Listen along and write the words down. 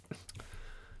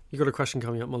You got a question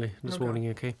coming up, Molly, this morning,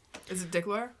 okay? Is it Dick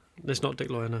Lawyer? It's not Dick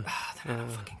Lawyer, no. Then I don't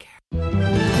fucking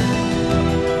care.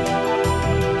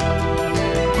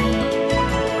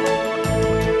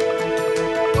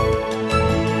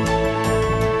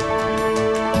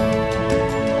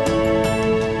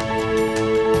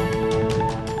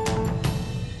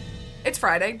 It's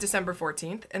Friday, December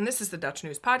 14th, and this is the Dutch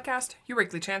News Podcast, your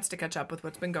weekly chance to catch up with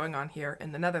what's been going on here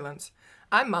in the Netherlands.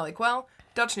 I'm Molly Quell,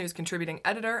 Dutch News contributing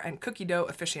editor and cookie dough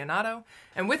aficionado,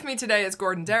 and with me today is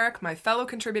Gordon Derrick, my fellow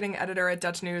contributing editor at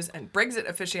Dutch News and Brexit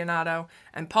aficionado,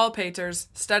 and Paul Peters,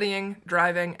 studying,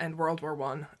 driving, and World War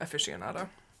I aficionado.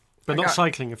 But not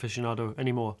cycling aficionado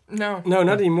anymore. No,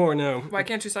 not anymore, no. Why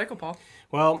can't you cycle, Paul?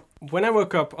 Well, when I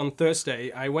woke up on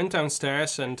Thursday, I went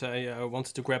downstairs and I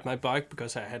wanted to grab my bike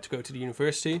because I had to go to the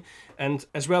university. And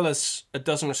as well as a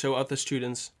dozen or so other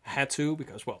students had to,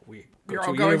 because, well, we go You're to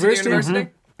all university. going to the university?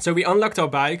 Mm-hmm. So we unlocked our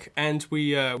bike and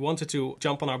we wanted to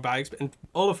jump on our bikes. And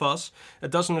all of us, a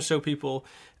dozen or so people,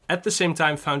 at the same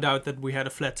time found out that we had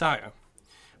a flat tire,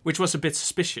 which was a bit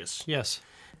suspicious. Yes.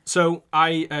 So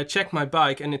I checked my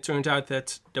bike, and it turned out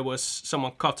that there was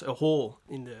someone cut a hole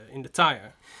in the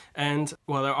tire. And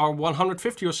well, there are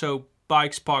 150 or so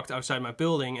bikes parked outside my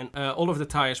building, and all of the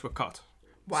tires were cut.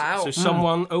 Wow. So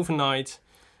someone overnight,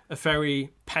 a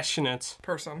very passionate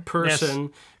person Yes.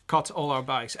 cut all our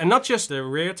bikes, and not just the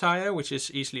rear tire, which is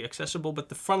easily accessible, but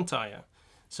the front tire.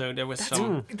 So there was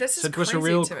This is so it was crazy a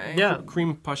real to me. Yeah.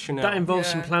 cream passionate. That involves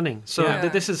Yeah. some planning. So Yeah.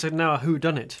 this is now a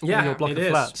whodunit in your block it of is.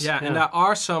 flats. Yeah, and there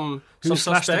are some slashed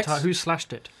suspects. Who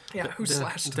slashed it? Yeah, who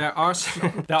slashed? There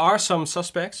are some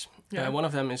suspects. Yeah. One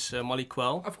of them is Molly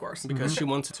Quell. Of course. Because she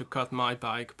wanted to cut my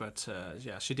bike, but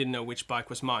she didn't know which bike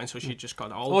was mine, so she just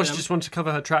cut all Or of she them. just wanted to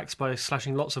cover her tracks by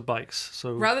slashing lots of bikes.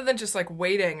 So Rather than just like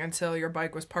waiting until your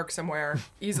bike was parked somewhere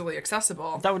easily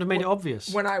accessible. that would have made it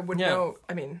obvious. When I would Yeah. know,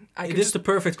 I mean, I It could is just, the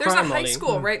perfect there's crime, a high Molly.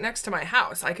 school right next to my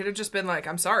house. I could have just been like,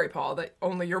 I'm sorry, Paul, that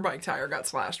only your bike tire got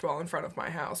slashed while in front of my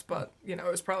house. But, you know,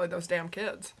 it was probably those damn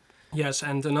kids. Yes,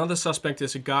 and another suspect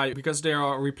is a guy, because they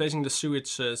are replacing the sewage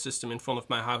system in front of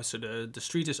my house, so the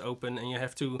street is open, and you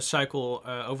have to cycle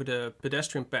over the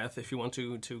pedestrian path if you want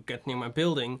to get near my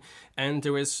building. And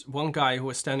there is one guy who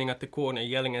is standing at the corner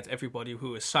yelling at everybody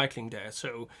who is cycling there.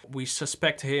 So we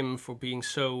suspect him for being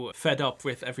so fed up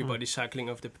with everybody cycling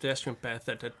over the pedestrian path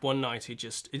that one night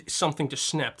something just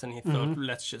snapped, and he thought,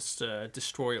 let's just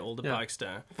destroy all the bikes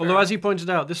there. Although, as you pointed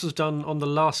out, this was done on the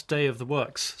last day of the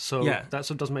works, so that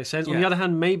sort of doesn't make sense. On the other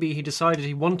hand, maybe he decided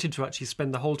he wanted to actually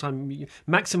spend the whole time,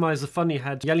 maximise the fun he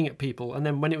had yelling at people, and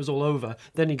then when it was all over,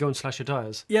 then he'd go and slash your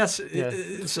tyres. Yes. Yeah.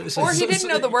 Or he didn't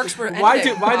know the works were ending. Why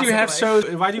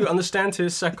do you understand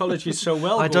his psychology so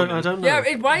well? I don't know.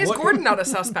 Yeah, why is Gordon not a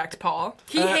suspect, Paul?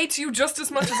 He hates you just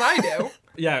as much as I do.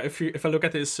 Yeah, if I look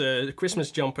at his Christmas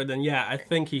jumper, then I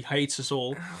think he hates us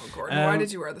all. Oh, Gordon, why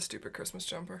did you wear the stupid Christmas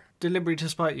jumper? Deliberately to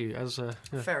spite you, as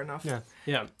Fair enough.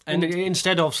 Yeah. And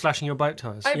instead of slashing your bike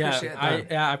tyres. I appreciate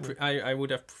that. I would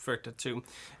have preferred that too.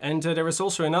 And there was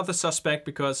also another suspect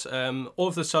because all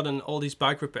of a sudden all these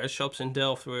bike repair shops in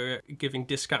Delft were giving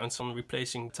discounts on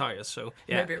replacing tires. So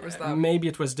Maybe it was them. Maybe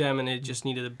it was them, and it just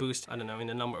needed a boost. I don't know, in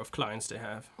the number of clients they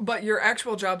have. But your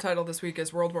actual job title this week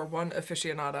is World War I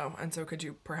aficionado, and so could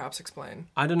you perhaps explain?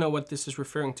 I don't know what this is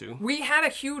referring to. We had a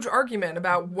huge argument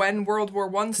about when World War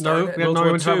I No, started. we had no World War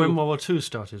argument about II. when World War II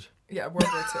started. Yeah, World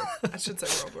War II. I should say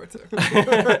World War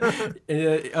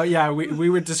II. We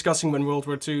were discussing when World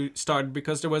War II started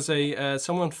because there was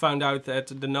someone found out that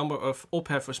the number of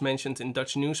opheffers mentioned in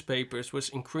Dutch newspapers was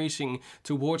increasing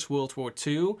towards World War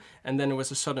II, and then there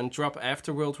was a sudden drop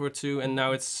after World War II, and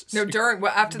now it's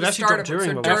After the start of during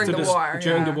it, the so war. during the war.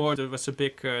 During the war, there was a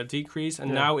big decrease,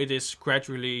 and now it is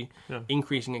gradually Yeah.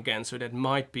 increasing again. So that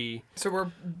might be So we're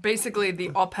basically the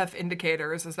OPHEF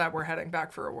indicators is that we're heading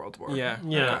back for a world war. Yeah.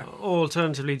 Okay. Or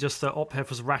alternatively, just that OPHEF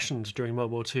was rationed during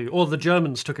World War II. Or the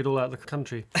Germans took it all out of the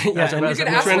country. And you could ask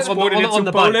them- transported it on to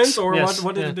the Poland, bikes. or Yes.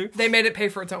 what did it do? They made it pay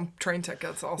for its own train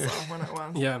tickets also when it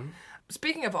was. Yeah.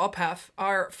 Speaking of OPHEF,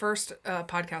 our first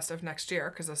podcast of next year,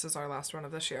 because this is our last one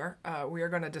of this year, we are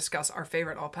going to discuss our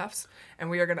favorite OPHEFs, and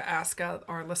we are going to ask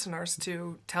our listeners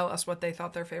to tell us what they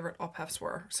thought their favorite OPHEFs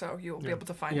were. So you'll be able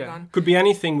to find it on. Could be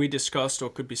anything we discussed, or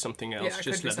could be something else. Yeah, it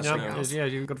Just could be let us something know. else. Yeah,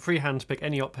 you've got a free hand to pick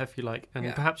any OPHEF you like. And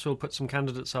Yeah. perhaps we'll put some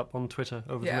candidates up on Twitter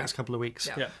over the Yeah. next couple of weeks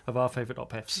Yeah. of our favourite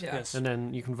OPHEFs. Yeah. Yes. And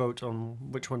then you can vote on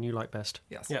which one you like best.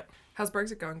 Yes. Yeah. How's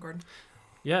Brexit going, Gordon?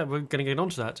 Yeah, we're going to get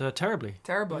onto that terribly.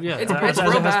 Terribly. Yeah, It's as real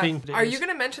it has bad. been- Are you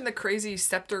going to mention the crazy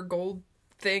Scepter Gold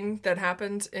thing that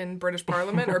happened in British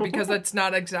Parliament, or because that's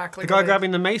not exactly the guy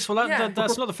grabbing the mace? Well,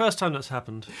 that's not the first time that's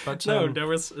happened. But no, there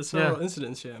was several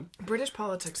incidents. Yeah, British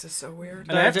politics is so weird.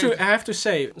 And I have to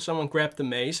say, someone grabbed the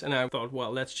mace, and I thought,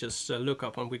 well, let's just look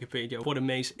up on Wikipedia what a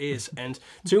mace is. And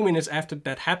 2 minutes after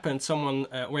that happened, someone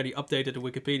already updated the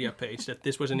Wikipedia page that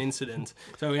this was an incident.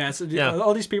 So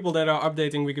all these people that are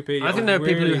updating Wikipedia. I think there are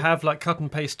people who have like cut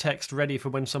and paste text ready for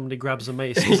when somebody grabs a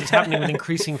mace. It's happening with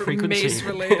increasing frequency.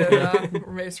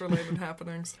 Mace-related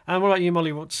happenings. And what about you,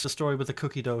 Molly? What's the story with the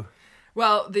cookie dough?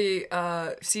 Well, the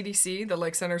CDC,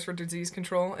 the Centers for Disease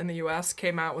Control in the U.S.,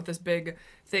 came out with this big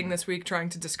thing this week trying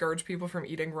to discourage people from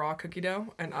eating raw cookie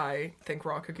dough, and I think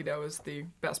raw cookie dough is the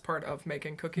best part of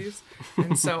making cookies,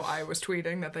 and so I was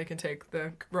tweeting that they can take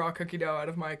the raw cookie dough out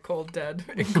of my cold, dead,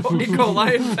 E.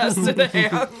 coli-infested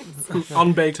hands.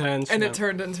 Unbaked hands. And it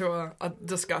turned into a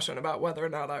discussion about whether or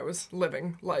not I was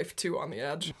living life too on the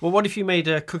edge. Well, what if you made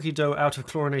a cookie dough out of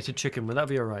chlorinated chicken? Would that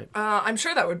be all right? I'm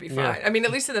sure that would be fine. Yeah. I mean,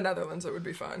 at least in the Netherlands, it would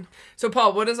be fine. So,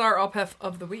 Paul, what is our OPHEF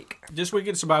of the week? This week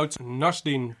it's about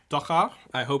Nasdin Daggar.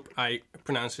 I hope I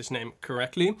pronounce his name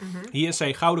correctly. Mm-hmm. He is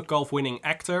a Gouden Kalf winning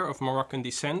actor of Moroccan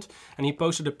descent, and he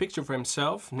posted a picture of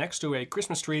himself next to a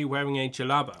Christmas tree wearing a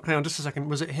jalaba. Hang on just a second.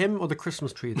 Was it him or the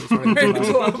Christmas tree that was wearing a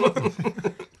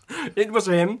jalaba? It was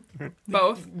him.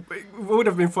 Both. It would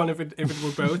have been fun if it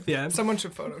were both, yeah. Someone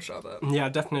should Photoshop that. Yeah,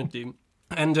 definitely.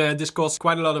 And this caused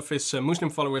quite a lot of his Muslim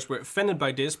followers were offended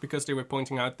by this because they were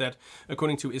pointing out that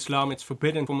according to Islam it's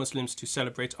forbidden for Muslims to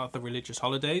celebrate other religious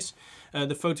holidays.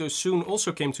 The photo soon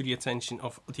also came to the attention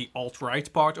of the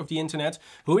alt-right part of the internet,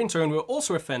 who in turn were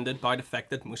also offended by the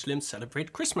fact that Muslims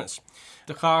celebrate Christmas.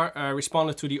 Daggar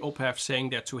responded to the OPHEF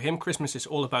saying that to him Christmas is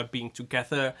all about being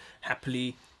together,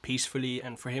 happily, peacefully,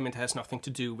 and for him it has nothing to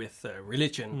do with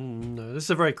religion. No, this is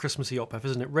a very Christmassy OPHEF,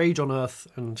 isn't it? Rage on earth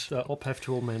and OPHEF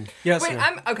to all men. Yes. Wait,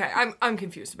 I'm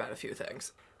confused about a few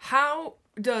things. How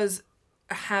does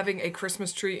having a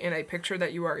Christmas tree in a picture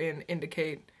that you are in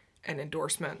indicate an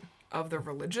endorsement of the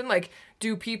religion? Like,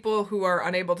 do people who are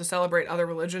unable to celebrate other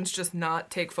religions just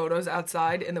not take photos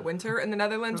outside in the winter in the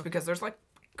Netherlands because there's like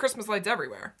Christmas lights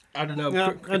everywhere? I don't know.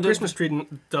 Yeah, a Christmas tree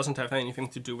doesn't have anything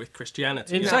to do with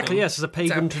Christianity. Exactly, yes. It's a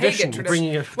pagan tradition.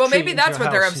 Bringing a well, maybe tree that's into what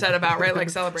a they're house. upset about, right? Like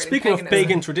celebrating Speaking paganism. of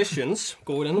pagan traditions,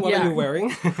 Gordon, what are you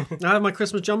wearing? I have my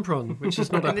Christmas jumper on, which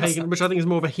is not a pagan, which I think is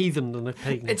more of a heathen than a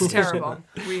pagan. It's terrible.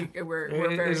 We're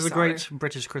very sorry. It is a great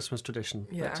British Christmas tradition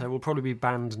that will probably be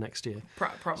banned next year.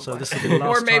 Probably. So this will be the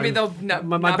last or maybe time. they'll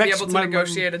not be able to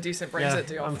negotiate a decent Brexit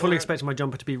deal. I'm fully expecting my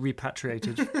jumper to be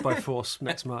repatriated by force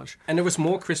next March. And there was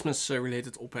more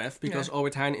Christmas-related OPHEF because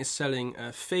Albert Heijn is selling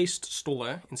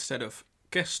feeststollen instead of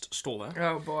kerststollen.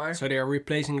 Oh boy. So they are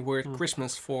replacing the word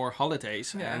Christmas for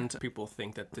holidays, and people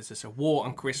think that this is a war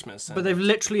on Christmas. But they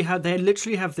literally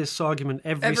have this argument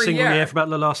every single year for about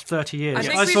the last 30 years.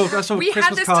 I saw we Christmas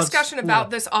had this cards, discussion about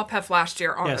this OPHEF last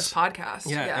year on this podcast.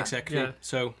 Yeah, exactly. Yeah.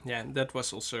 So that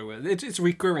was also it's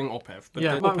recurring OPHEF, but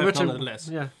Mark OPHEF Rutte, nonetheless.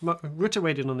 Yeah, Mark Rutte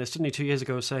weighed in on this, didn't he, 2 years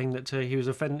ago, saying that he was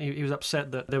offended. He was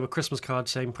upset that there were Christmas cards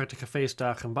saying Prettige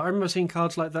Feestdagen. But I remember seeing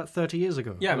cards like that 30 years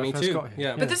ago. Yeah, me too.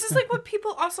 Yeah. But this is like what people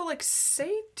also like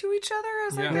say to each other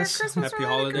as like their Christmas happy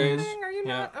holidays. Greeting. Are you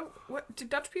not? Oh, what do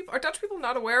are Dutch people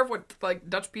not aware of what like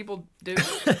Dutch people do?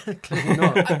 Clearly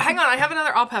not. Hang on, I have another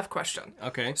OPHEF question.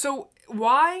 Okay. So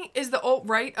why is the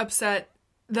alt-right upset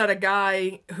that a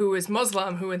guy who is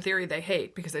Muslim, who in theory they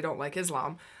hate because they don't like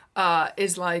Islam,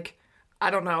 is like, I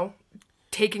don't know,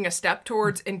 taking a step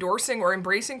towards endorsing or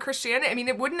embracing Christianity? I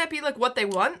mean, wouldn't that be like what they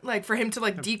want? Like for him to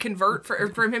like deconvert, for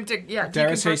him to deconvert?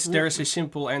 There is a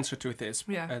simple answer to this.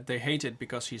 Yeah. They hate it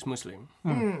because he's Muslim.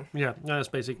 Yeah, that's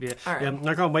basically it. Right. Yeah,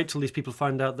 I can't wait till these people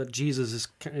find out that Jesus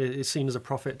is seen as a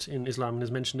prophet in Islam and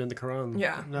is mentioned in the Quran.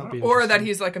 Yeah, or that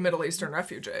he's like a Middle Eastern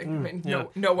refugee. I mean,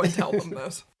 no one tell them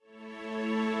this.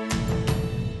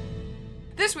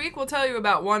 This week, we'll tell you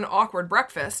about one awkward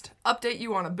breakfast, update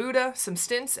you on a Buddha, some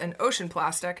stints, and ocean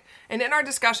plastic, and in our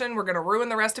discussion, we're going to ruin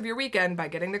the rest of your weekend by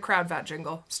getting the Kruidvat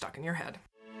jingle stuck in your head.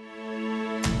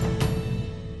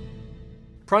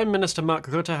 Prime Minister Mark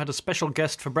Rutte had a special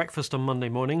guest for breakfast on Monday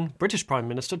morning, British Prime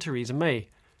Minister Theresa May.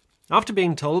 After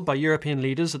being told by European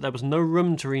leaders that there was no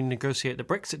room to renegotiate the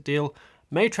Brexit deal,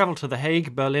 May travelled to The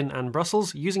Hague, Berlin and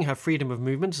Brussels, using her freedom of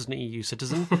movement as an EU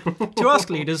citizen, to ask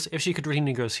leaders if she could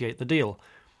renegotiate the deal.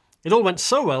 It all went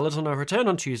so well that on her return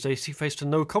on Tuesday she faced a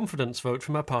no-confidence vote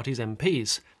from her party's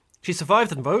MPs. She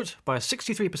survived the vote by a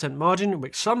 63% margin,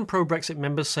 which some pro-Brexit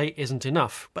members say isn't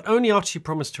enough, but only after she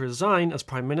promised to resign as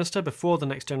Prime Minister before the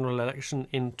next general election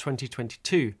in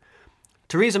 2022.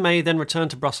 Theresa May then returned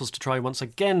to Brussels to try once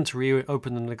again to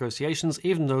reopen the negotiations,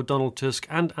 even though Donald Tusk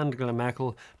and Angela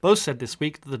Merkel both said this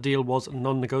week that the deal was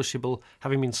non-negotiable,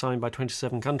 having been signed by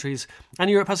 27 countries. And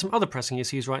Europe has some other pressing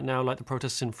issues right now, like the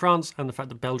protests in France and the fact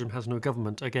that Belgium has no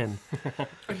government again.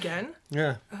 Again?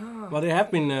 Yeah. Oh. Well, they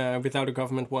have been without a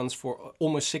government once for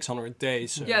almost 600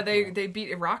 days. So, yeah, they beat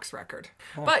Iraq's record.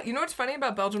 Oh. But you know what's funny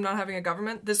about Belgium not having a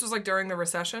government? This was like during the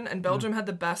recession, and Belgium had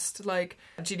the best like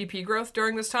GDP growth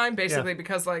during this time, basically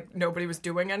because like nobody was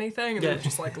doing anything, and they were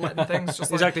just like letting things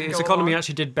just exactly. Like, its economy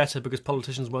actually did better because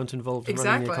politicians weren't involved in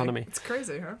running the economy. It's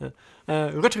crazy, huh? Yeah.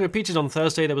 Rutte repeated on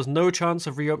Thursday there was no chance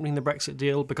of reopening the Brexit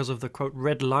deal because of the, quote,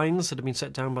 red lines that had been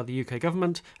set down by the UK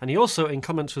government. And he also, in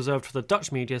comments reserved for the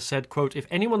Dutch media, said, quote, if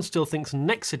anyone still thinks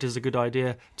Nexit is a good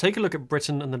idea, take a look at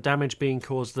Britain and the damage being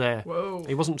caused there. Whoa.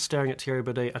 He wasn't staring at Thierry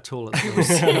Baudet at all.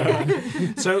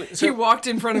 At so he walked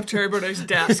in front of Thierry Baudet's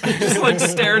desk and just like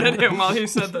stared at him while he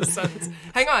said this sentence.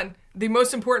 Hang on. The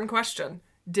most important question.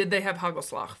 Did they have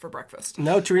hagelslag for breakfast?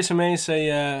 No, Theresa May is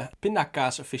a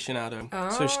pindakaas aficionado. Oh.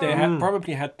 So they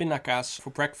probably had pindakaas for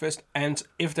breakfast. And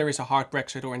if there is a hard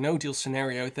Brexit or a no-deal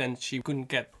scenario, then she couldn't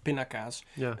get pindakaas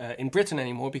in Britain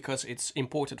anymore because it's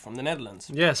imported from the Netherlands.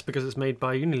 Yes, because it's made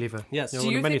by Unilever. Yes. Do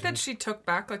you think that she took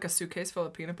back like a suitcase full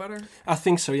of peanut butter? I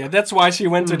think so, yeah. That's why she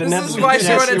went to the Netherlands. This is why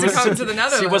she wanted to come to the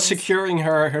Netherlands. She was securing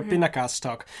her pindakaas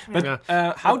stock. But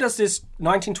how does this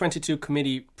 1922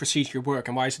 committee procedure work,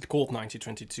 and why is it called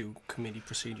 1922 committee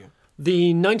procedure? The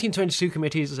 1922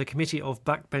 committee is a committee of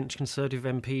backbench Conservative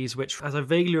MPs, which, as I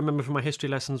vaguely remember from my history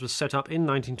lessons, was set up in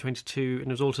 1922, and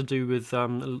it was all to do with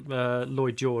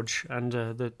Lloyd George and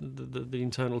the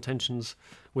internal tensions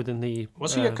within the...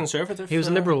 Was he a Conservative? He was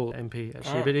a Liberal MP,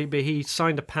 actually, but he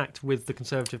signed a pact with the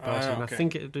Conservative Party, and I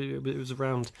think it was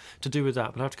around to do with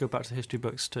that, but I'll have to go back to the history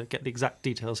books to get the exact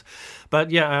details.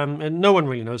 But and no one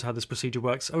really knows how this procedure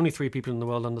works. Only 3 people in the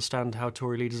world understand how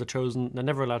Tory leaders are chosen. They're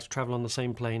never allowed to travel on the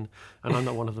same plane, and I'm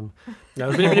not one of them.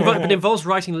 No, but it involves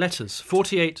writing letters.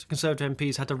 48 Conservative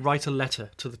MPs had to write a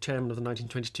letter to the chairman of the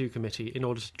 1922 committee in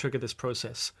order to trigger this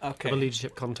process of a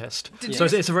leadership contest. So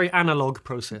it's a very analogue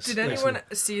process. Did anyone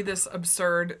see this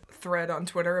absurd thread on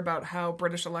Twitter about how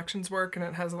British elections work, and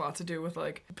it has a lot to do with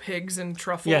like pigs and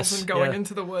truffles and going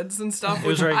into the woods and stuff,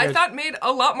 which I thought made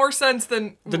a lot more sense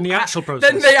than the actual process.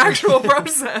 Than the actual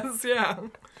process, yeah.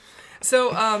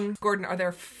 So, Gordon, are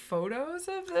there photos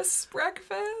of this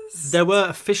breakfast? There were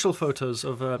official photos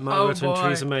of Mark Rutte and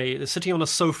Theresa May. They're sitting on a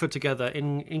sofa together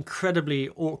in incredibly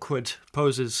awkward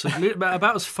poses,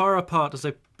 about as far apart as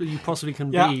you possibly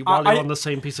can be while you're on the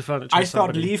same piece of furniture. I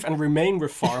thought Leave and Remain were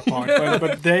far apart,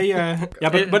 but they...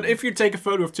 But if you take a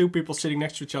photo of 2 people sitting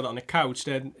next to each other on a couch,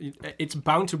 then it's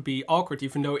bound to be awkward,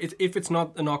 even though if it's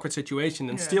not an awkward situation,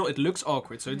 then still it looks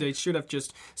awkward. So they should have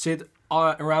just sit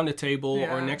around a table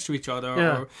or next to each other,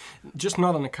 or just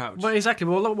not on a couch. Well, exactly.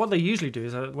 Well, what they usually do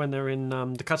is when they're in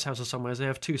the Cuts House or somewhere, is they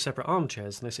have 2 separate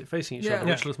armchairs and they sit facing each other,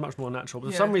 which looks much more natural.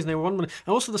 But for some reason, they were one. And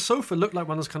also, the sofa looked like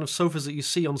one of those kind of sofas that you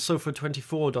see on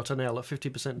sofa24.nl at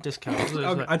 50%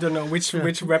 discount. I don't know which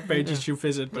web pages you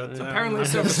visit, but apparently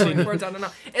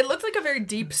sofa24.nl. It looked like a very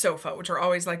deep sofa, which are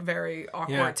always like very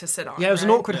awkward to sit on. Yeah, it was an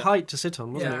awkward height to sit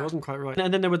on, wasn't it? It wasn't quite right.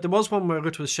 And then there was one where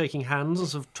Rutte was shaking hands and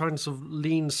sort of trying to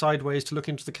lean sideways to look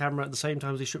into the camera at the same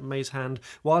time as he shook May's hand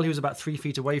while he was about 3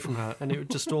 feet away from her, and it was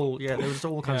just all there was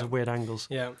all kinds of weird angles.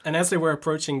 Yeah, and as they were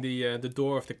approaching the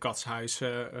door of the Cuts House,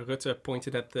 Rutte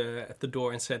pointed at the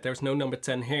door and said, "There's no number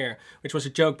 10 here," which was a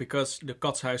joke because the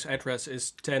Cuts House address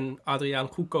is 10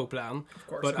 Adriaan Goedkooplaan.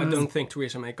 But I don't think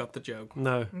Theresa May got the joke.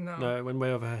 No, it went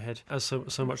way over her head, as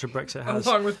so much of Brexit has.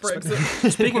 Along with Brexit.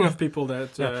 Speaking of people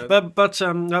that...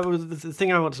 the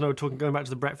thing I want to know, going back to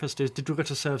the breakfast, is did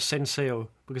Rutte serve Senseo?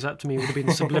 Because that to me would have been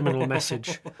a subliminal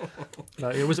message.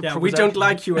 We don't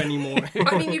like you anymore.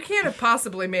 I mean, you can't have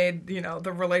possibly made,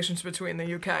 the relations between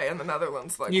the UK and the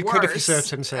Netherlands worse. Could if you served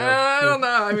Senseo. I don't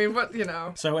know. I mean, what,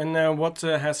 So, and what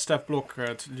has Stef Blok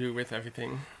to do with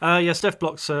everything? Stef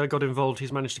Blok's got involved.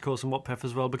 He's managed to cause some WOTPEF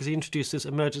as well, because he introduced this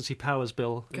emergency powers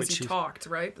bill. Because he talked,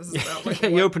 right? This is about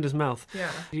he opened his mouth.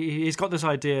 Yeah. He's got this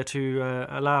idea to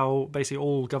allow basically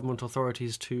all government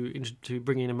authorities to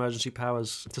bring in emergency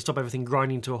powers to stop everything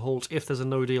grinding to a halt if there's a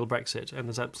no-deal Brexit, and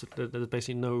there's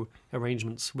basically no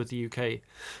arrangements with the UK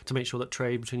to make sure that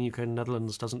trade between the UK and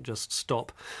Netherlands doesn't just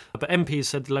stop. But MPs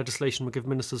said the legislation would give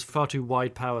ministers far too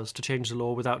wide powers to change the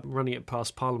law without running it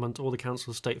past Parliament or the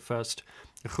Council of State first.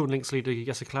 The GroenLinks leader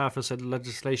Jesse Klaver said the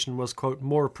legislation was, quote,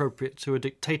 more appropriate to a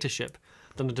dictatorship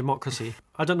than a democracy.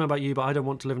 I don't know about you, but I don't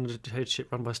want to live in a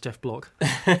dictatorship run by Stef Blok.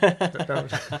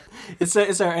 Is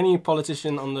there any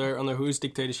politician under whose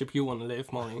dictatorship you want to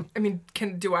live, Molly? I mean,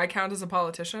 do I count as a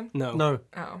politician? No.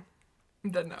 Oh.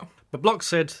 Then no. But Block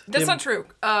said... That's not true.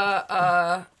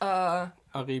 Arib.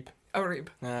 Arib.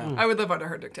 Yeah. I would live under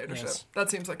her dictatorship. Yes. That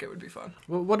seems like it would be fun.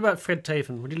 Well, what about Fred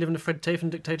Tafen? Would you live in a Fred Tafen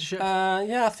dictatorship?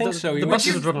 Yeah, I think so. The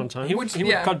buses would run on time. He would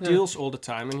cut deals all the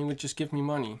time, and he would just give me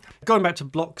money. Going back to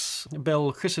Block's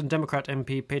bill, Christian Democrat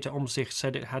MP Peter Omtzigt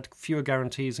said it had fewer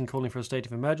guarantees in calling for a state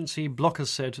of emergency. Block has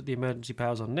said the emergency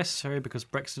powers are necessary because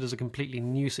Brexit is a completely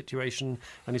new situation,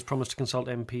 and he's promised to consult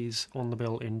MPs on the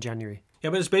bill in January. Yeah,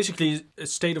 but it's basically a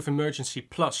state of emergency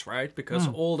plus, right? Because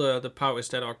all the powers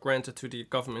that are granted to the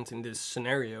government in this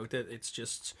scenario, that it's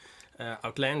just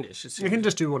outlandish. It can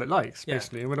just do what it likes,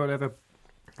 basically. Whatever,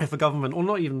 if a government, or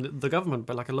not even the government,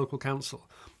 but like a local council,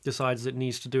 decides it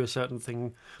needs to do a certain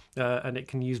thing and it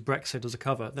can use Brexit as a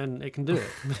cover, then it can do it,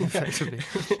 effectively.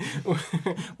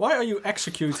 Why are you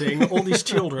executing all these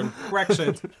children?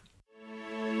 Brexit.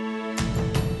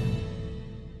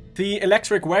 The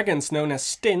electric wagons known as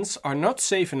stints are not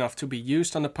safe enough to be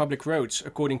used on the public roads,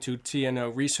 according to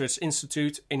TNO Research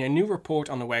Institute in a new report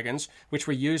on the wagons, which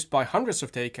were used by hundreds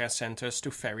of daycare centres to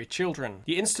ferry children.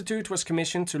 The institute was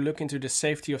commissioned to look into the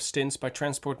safety of stints by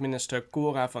Transport Minister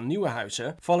Cora van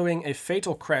Nieuwenhuizen, following a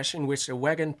fatal crash in which a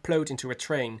wagon plowed into a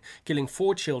train, killing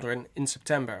 4 children in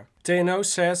September. TNO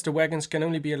says the wagons can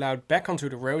only be allowed back onto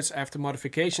the roads after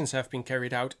modifications have been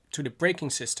carried out to the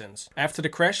braking systems. After the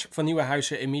crash, Van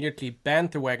Nieuwenhuizen immediately banned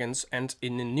the wagons, and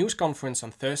in a news conference on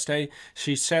Thursday,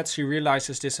 she said she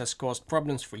realizes this has caused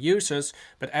problems for users,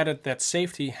 but added that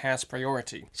safety has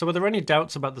priority. So were there any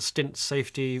doubts about the stint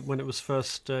safety when it was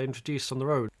first introduced on the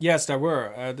road? Yes, there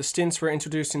were. The stints were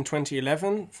introduced in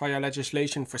 2011 via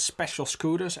legislation for special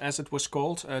scooters, as it was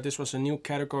called. This was a new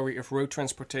category of road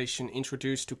transportation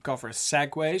introduced to cover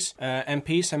segways.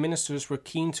 MPs and ministers were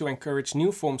keen to encourage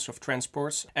new forms of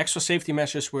transport. Extra safety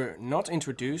measures were not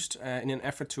introduced in an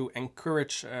effort to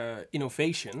encourage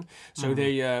innovation. So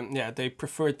they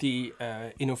preferred the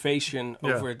innovation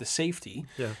over the safety.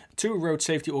 Yeah. 2 road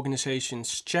safety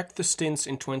organizations checked the stints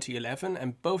in 2011,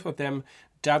 and both of them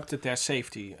doubted their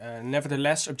safety.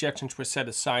 Nevertheless, objections were set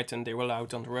aside and they were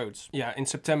allowed on the roads. Yeah, in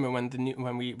September,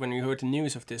 when we heard the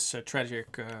news of this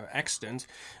tragic accident,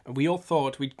 we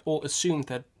all assumed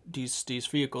that these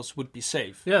vehicles would be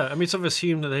safe. Yeah, I mean, some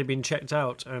assumed that they'd been checked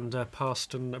out and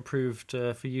passed and approved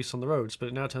for use on the roads, but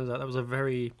it now turns out that was a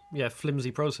very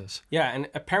flimsy process. Yeah, and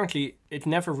apparently it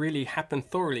never really happened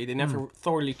thoroughly. They never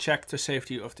thoroughly checked the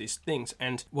safety of these things.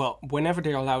 And, well, whenever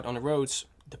they're allowed on the roads,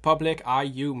 the public,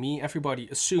 you, me, everybody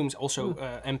assumes, also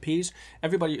MPs,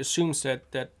 everybody assumes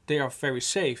that they are very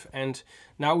safe. And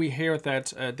now we hear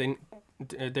that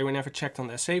they were never checked on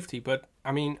their safety. But,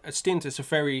 I mean, a stint is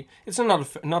it's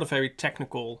not a very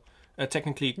technically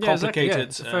complicated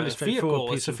It's a fairly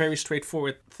vehicle. It's a very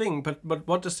straightforward thing. But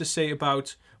what does this say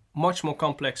about much more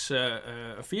complex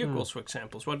vehicles, for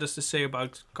example? What does this say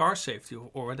about car safety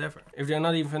or whatever? If they're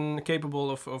not even capable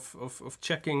of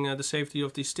checking the safety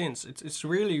of these stints, it's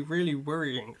really, really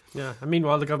worrying. Yeah, and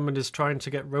meanwhile the government is trying to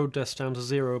get road deaths down to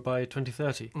 0 by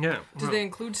 2030. Yeah. Do they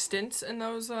include stints in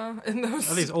those? At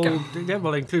least all. They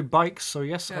include bikes. So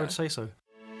yes, I would say so.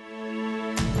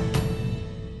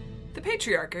 The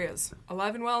patriarchy is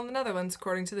alive and well in the Netherlands,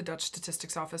 according to the Dutch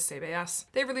statistics office CBS.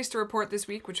 They released a report this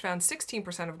week which found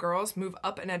 16% of girls move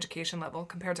up in education level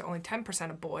compared to only 10%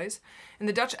 of boys. In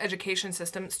the Dutch education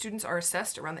system, students are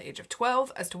assessed around the age of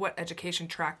 12 as to what education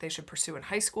track they should pursue in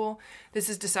high school. This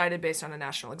is decided based on a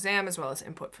national exam as well as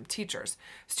input from teachers.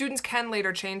 Students can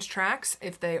later change tracks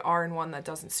if they are in one that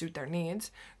doesn't suit their needs.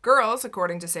 Girls,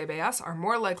 according to CBS, are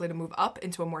more likely to move up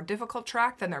into a more difficult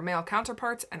track than their male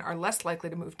counterparts and are less likely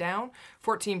to move down.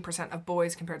 14% of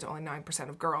boys compared to only 9%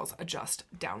 of girls adjust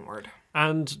downward.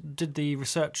 And did the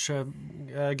research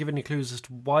give any clues as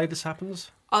to why this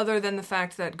happens? Other than the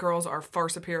fact that girls are far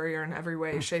superior in every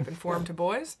way, shape, and form to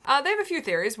boys. They have a few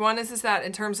theories. One is that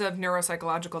in terms of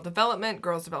neuropsychological development,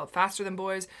 girls develop faster than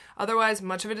boys. Otherwise,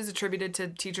 much of it is attributed to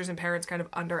teachers and parents kind of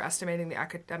underestimating the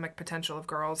academic potential of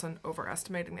girls and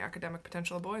overestimating the academic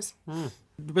potential of boys.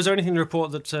 Was there anything in the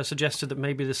report that suggested that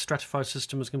maybe this stratified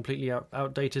system was completely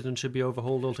outdated and should be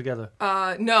overhauled altogether?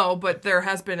 No, but there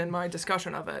has been in my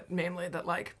discussion of it, mainly that,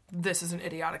 like, this is an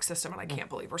idiotic system and I can't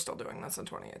believe we're still doing this in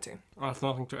 2018. I have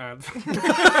nothing to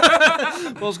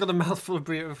add. Paul's got a mouthful of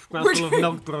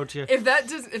milk broad here. If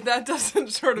that doesn't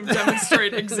sort of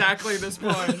demonstrate exactly this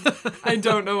point, I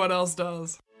don't know what else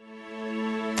does.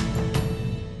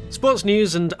 Sports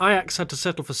news, and Ajax had to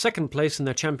settle for second place in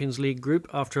their Champions League group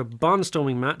after a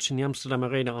barnstorming match in the Amsterdam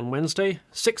Arena on Wednesday.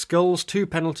 6 goals, 2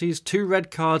 penalties, 2 red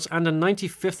cards and a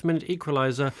 95th minute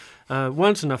equaliser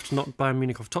weren't enough to knock Bayern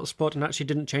Munich off top spot and actually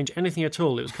didn't change anything at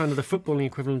all. It was kind of the footballing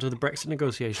equivalent of the Brexit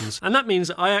negotiations. And that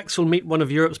means Ajax will meet one of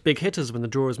Europe's big hitters when the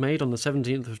draw is made on the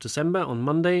 17th of December on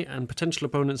Monday, and potential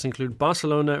opponents include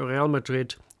Barcelona, Real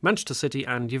Madrid, Manchester City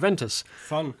and Juventus.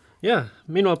 Fun. Yeah.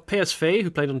 Meanwhile, PSV,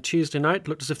 who played on Tuesday night,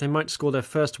 looked as if they might score their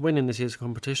first win in this year's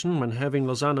competition when Hirving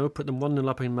Lozano put them 1-0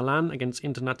 up in Milan against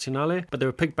Internazionale, but they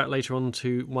were picked back later on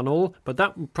to 1-1. But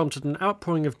that prompted an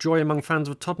outpouring of joy among fans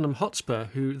of Tottenham Hotspur,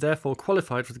 who therefore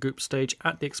qualified for the group stage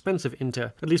at the expense of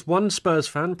Inter. At least one Spurs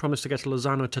fan promised to get a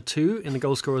Lozano tattoo in the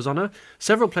goalscorer's honour.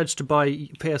 Several pledged to buy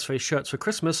PSV shirts for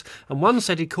Christmas, and one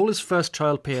said he'd call his first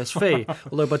child PSV,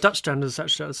 although by Dutch standards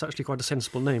that's actually quite a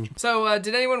sensible name. So,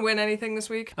 did anyone win anything this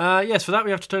week? Yes, for that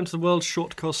we have to turn to the World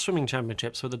Short Course Swimming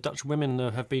Championships, where the Dutch women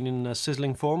have been in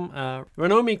sizzling form.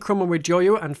 Ranomi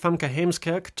Kromowidjojo and Famke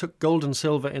Heemskerk took gold and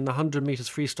silver in the 100 metres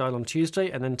freestyle on Tuesday,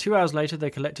 and then 2 hours later they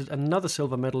collected another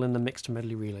silver medal in the mixed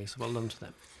medley relay, so well done to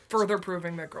them. Further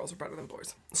proving that girls are better than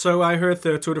boys. So I heard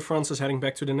the Tour de France is heading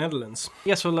back to the Netherlands.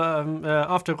 Yes, well,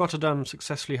 after Rotterdam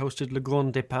successfully hosted Le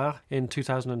Grand Départ in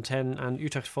 2010 and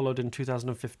Utrecht followed in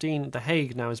 2015, The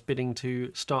Hague now is bidding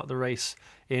to start the race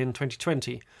in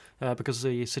 2020 because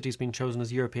the city's been chosen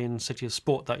as European City of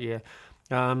Sport that year.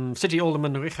 City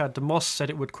Alderman Richard de Mos said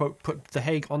it would, quote, put The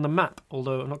Hague on the map,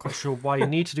 although I'm not quite sure why you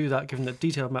need to do that, given that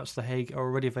detailed maps of The Hague are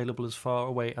already available as far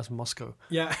away as Moscow.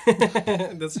 Yeah,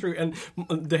 that's true. And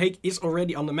The Hague is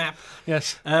already on the map.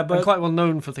 Yes, but quite well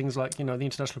known for things like, the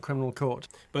International Criminal Court.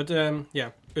 But,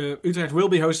 Utrecht will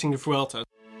be hosting the Vuelta.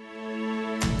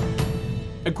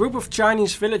 A group of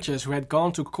Chinese villagers who had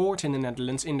gone to court in the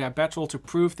Netherlands in their battle to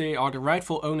prove they are the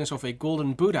rightful owners of a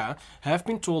golden Buddha have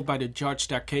been told by the judge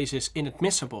their case is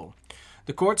inadmissible.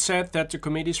 The court said that the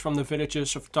committees from the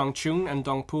villages of Dangchun and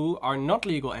Dangpu are not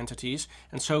legal entities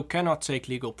and so cannot take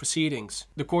legal proceedings.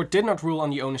 The court did not rule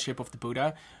on the ownership of the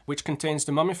Buddha, which contains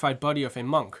the mummified body of a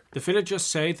monk. The villagers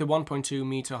say the 1.2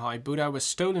 meter high Buddha was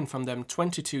stolen from them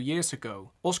 22 years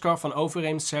ago. Oscar van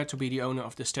Overeem, said to be the owner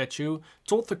of the statue,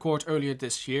 told the court earlier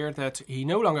this year that he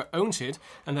no longer owns it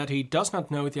and that he does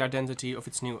not know the identity of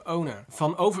its new owner.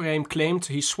 Van Overeem claimed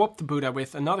he swapped the Buddha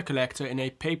with another collector in a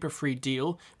paper-free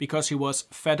deal because he was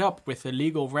fed up with the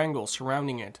legal wrangle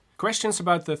surrounding it. Questions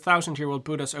about the 1,000-year-old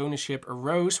Buddha's ownership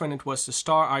arose when it was the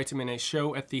star item in a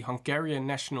show at the Hungarian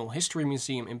National History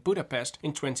Museum in Budapest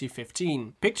in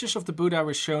 2015. Pictures of the Buddha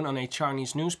were shown on a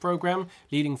Chinese news program,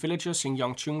 leading villagers in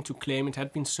Yangchun to claim it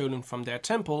had been stolen from their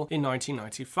temple in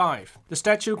 1995. The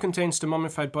statue contains the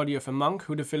mummified body of a monk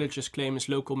who the villagers claim is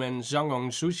local man Zhangong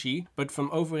Zuji, but Van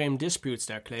Overeem disputes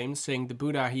their claims, saying the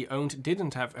Buddha he owned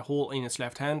didn't have a hole in its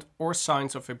left hand or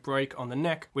signs of a break on the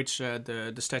neck, which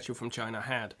the statue from China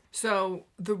had. So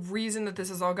the reason that this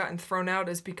has all gotten thrown out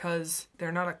is because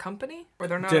they're not a company, or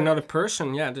they're not a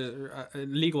person. Yeah, they're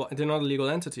not a legal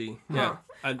entity. Huh.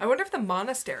 Yeah, I wonder if the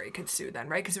monastery could sue then,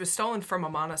 right? Because it was stolen from a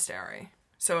monastery.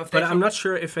 So if I'm not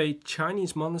sure if a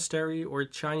Chinese monastery or a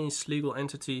Chinese legal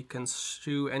entity can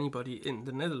sue anybody in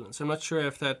the Netherlands. I'm not sure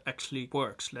if that actually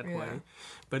works that way.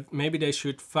 But maybe they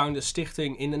should found a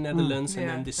stichting in the Netherlands and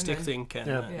then the stichting can...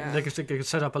 They could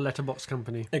set up a letterbox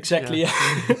company. Exactly, yeah.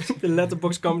 The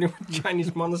letterbox company with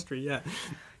Chinese monastery, yeah.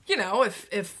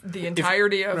 If the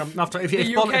entirety of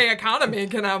the UK economy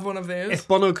can have one of these. If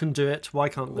Bono can do it, why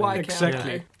can't they?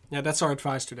 Exactly. Yeah, that's our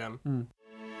advice to them.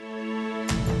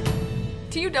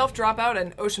 TU Delft dropout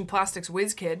and Ocean Plastics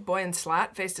whiz kid Boyan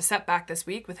Slat faced a setback this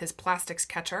week with his plastics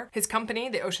catcher. His company,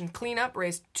 the Ocean Cleanup,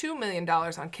 raised $2 million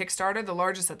on Kickstarter, the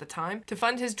largest at the time, to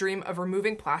fund his dream of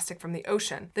removing plastic from the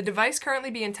ocean. The device currently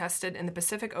being tested in the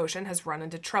Pacific Ocean has run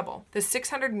into trouble. The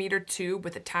 600-meter tube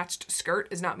with attached skirt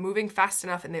is not moving fast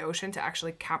enough in the ocean to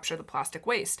actually capture the plastic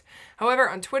waste. However,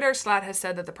 on Twitter, Slat has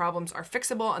said that the problems are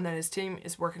fixable and that his team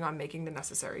is working on making the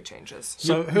necessary changes.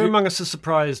 So who among us is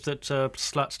surprised that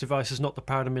Slat's device is not the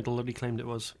paramedial that he claimed it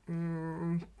was?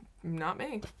 Not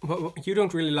me. Well, you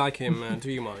don't really like him,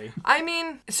 do you, Molly? I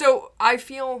mean, so I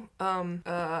feel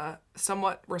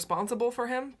somewhat responsible for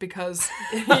him because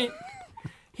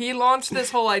he launched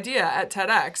this whole idea at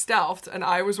TEDx Delft, and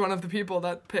I was one of the people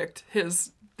that picked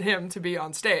him to be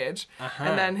on stage.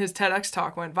 And then his TEDx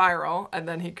talk went viral, and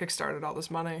then he kickstarted all this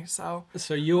money. So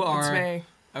you are... It's me.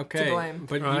 Okay, to blame.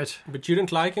 But you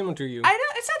don't like him, or do you?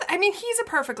 I mean, he's a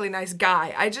perfectly nice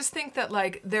guy. I just think that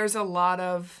there's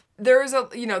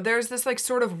this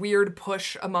sort of weird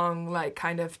push among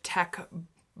kind of tech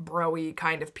bro-y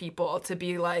kind of people to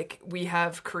be like, we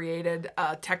have created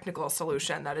a technical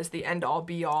solution that is the end-all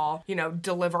be-all,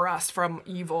 deliver us from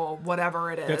evil,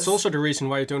 whatever it is. That's also the reason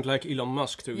why you don't like Elon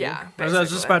Musk, do you? Yeah, I was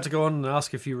just about to go on and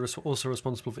ask if you were also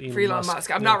responsible for Elon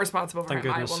Musk. I'm not responsible for Thank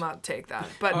him. goodness. I will not take that.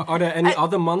 But are there any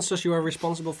other monsters you are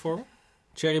responsible for?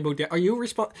 Thierry Baudet, are you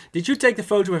Did you take the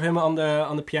photo of him on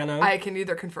the piano? I can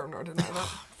neither confirm nor deny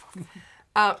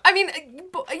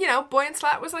that. Boy and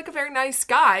Slat was like a very nice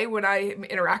guy when I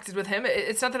interacted with him.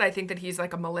 It's not that I think that he's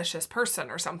like a malicious person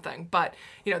or something, but,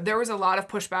 there was a lot of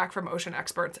pushback from ocean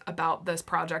experts about this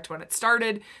project when it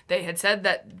started. They had said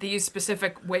that these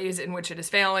specific ways in which it is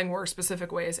failing were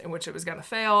specific ways in which it was going to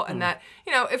fail, and that,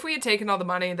 if we had taken all the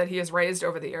money that he has raised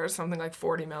over the years, something like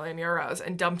 40 million euros,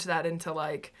 and dumped that into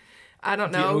like, I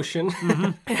don't know. The ocean.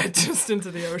 Yeah, just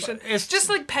into the ocean. It's just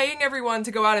like paying everyone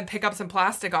to go out and pick up some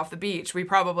plastic off the beach. We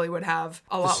probably would have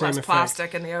a lot less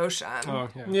plastic in the ocean. Oh,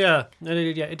 yeah.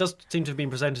 It does seem to have been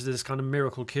presented as this kind of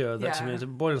miracle cure.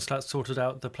 That Boy and Slat sorted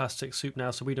out the plastic soup now,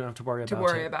 so we don't have to worry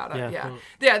about it.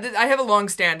 Yeah, I have a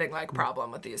long-standing problem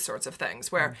with these sorts of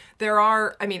things where there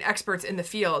are, experts in the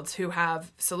fields who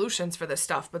have solutions for this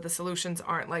stuff, but the solutions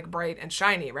aren't like bright and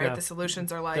shiny, right? Yeah. The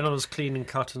solutions are like... They're not as clean and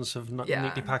cut and sort of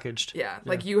neatly packaged. Yeah,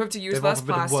 like you have to use less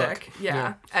plastic.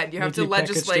 Yeah, and you have to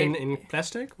legislate in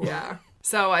plastic. Or? Yeah,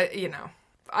 so I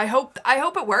hope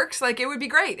it works. Like, it would be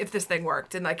great if this thing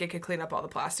worked and like it could clean up all the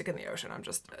plastic in the ocean. I'm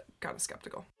just kind of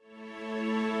skeptical.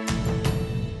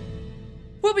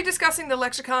 We'll be discussing the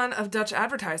lexicon of Dutch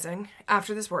advertising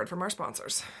after this word from our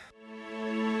sponsors.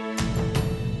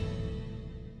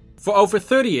 For over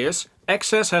 30 years,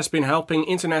 Access has been helping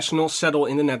internationals settle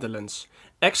in the Netherlands.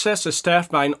 Access is staffed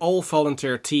by an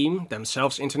all-volunteer team,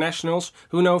 themselves internationals,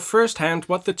 who know firsthand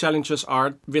what the challenges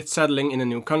are with settling in a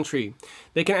new country.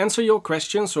 They can answer your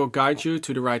questions or guide you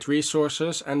to the right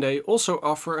resources, and they also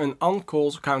offer an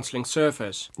on-call counseling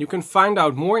service. You can find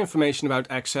out more information about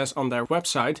Access on their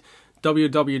website,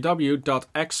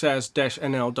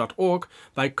 www.access-nl.org,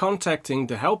 by contacting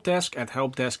the help desk at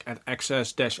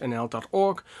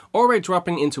helpdesk@access-nl.org, or by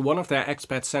dropping into one of their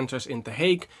expat centers in The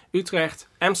Hague, Utrecht,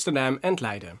 Amsterdam and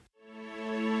Leiden.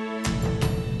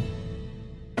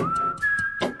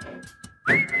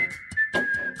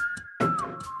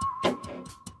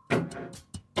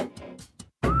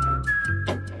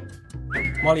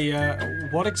 Molly,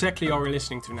 what exactly are we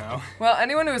listening to now? Well,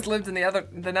 anyone who has lived in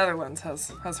the Netherlands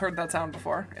has heard that sound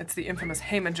before. It's the infamous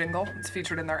Heyman jingle. It's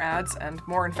featured in their ads and,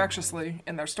 more infectiously,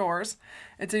 in their stores.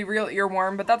 It's a real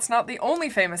earworm, but that's not the only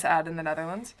famous ad in the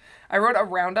Netherlands. I wrote a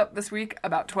roundup this week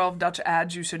about 12 Dutch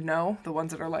ads you should know, the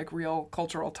ones that are like real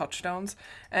cultural touchstones.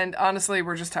 And honestly,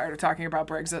 we're just tired of talking about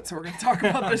Brexit, so we're going to talk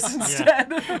about this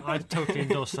instead. I totally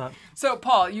endorse that. So,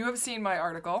 Paul, you have seen my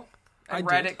article. I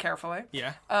read it carefully.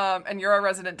 Yeah. And you're a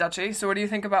resident Dutchie, so what do you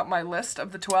think about my list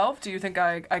of the 12? Do you think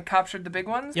I captured the big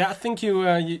ones? Yeah, I think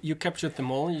you captured them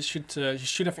all. You should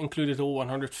have included all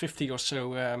 150 or so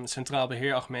Centraal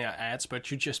Beheer Achmea ads,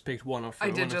 but you just picked one of them.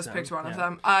 I did just pick one of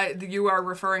them. You are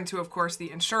referring to, of course,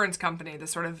 the insurance company, the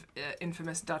sort of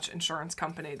infamous Dutch insurance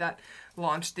company that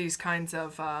launched these kinds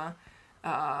of...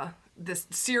 this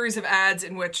series of ads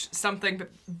in which something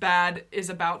bad is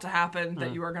about to happen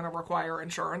that you are going to require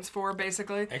insurance for,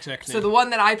 basically. Exactly. So the one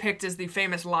that I picked is the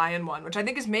famous lion one, which I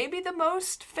think is maybe the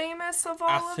most famous of all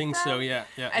of them. I think so, yeah.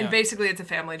 And basically it's a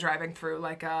family driving through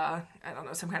like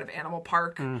some kind of animal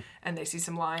park, and they see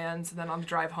some lions, and then on the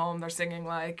drive home they're singing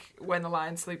like When the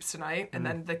Lion Sleeps Tonight, and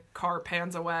then the car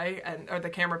pans away, or the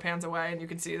camera pans away, and you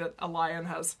can see that a lion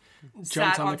has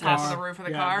sat on top of the roof of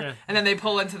the car. Yeah. And then they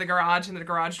pull into the garage, and the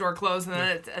garage door closes,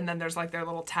 and then there's like their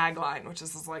little tagline, which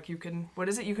is like, you can, what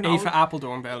is it? You can Eva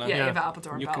Apeldoorn bellen. Yeah, Eva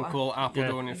Apeldoorn You bellen. can call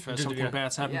Apeldoorn if something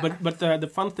bad's happened. Yeah. But the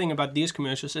fun thing about these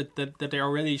commercials is that they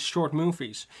are really short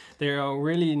movies. They are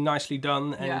really nicely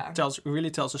done, and really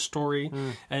tells a story.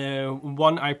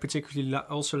 One I particularly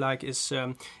also like is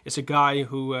a guy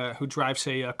who drives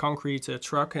a concrete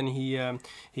truck, and he I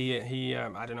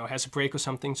don't know, has a break or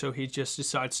something, so he just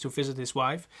decides to visit his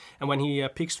wife. And when he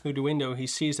peeks through the window, he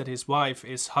sees that his wife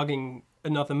is hugging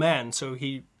another man, so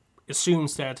he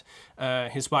assumes that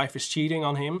his wife is cheating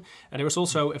on him. And there was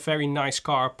also a very nice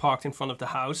car parked in front of the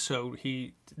house, so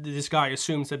this guy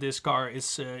assumes that this car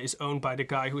is owned by the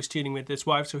guy who is cheating with his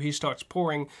wife, so he starts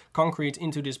pouring concrete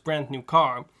into this brand new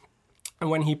car. And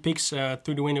when he peeks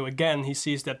through the window again, he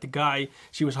sees that the guy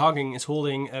she was hugging is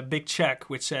holding a big check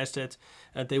which says that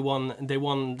they won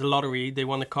the lottery. They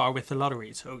won a car with the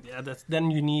lottery. So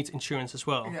then you need insurance as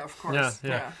well. Yeah, of course.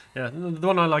 Yeah. The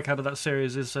one I like out of that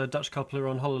series is a Dutch couple who are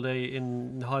on holiday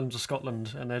in the Highlands of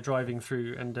Scotland, and they're driving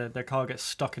through, and their car gets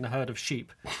stuck in a herd of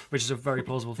sheep, which is a very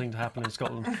plausible thing to happen in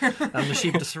Scotland. And the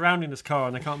sheep are surrounding this car,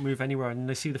 and they can't move anywhere. And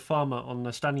they see the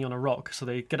farmer standing on a rock, so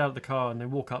they get out of the car and they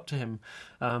walk up to him,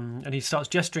 and he starts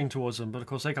gesturing towards them. But of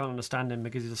course, they can't understand him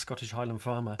because he's a Scottish Highland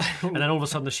farmer. And then all of a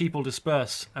sudden, the sheep all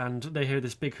disperse, and they hear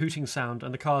this big hooting sound,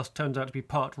 and the car turns out to be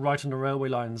parked right on the railway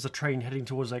line. There's a train heading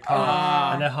towards their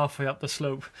car, and they're halfway up the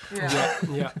slope.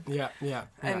 Yeah.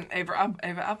 And Eva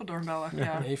Apeldoorn Bella.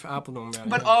 Yeah. Eva Apeldoorn Bella.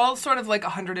 But all sort of like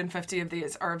 150 of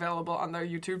these are available on their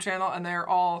YouTube channel, and they're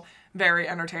all very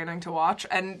entertaining to watch.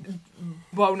 And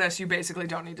bonus, you basically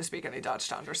don't need to speak any Dutch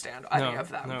to understand any of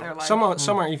them. No. They're like,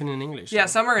 some are even in English. Yeah,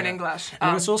 some are in English.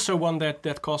 There was also one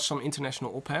that caused some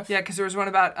international ophef. Yeah, because there was one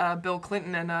about Bill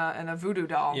Clinton and a voodoo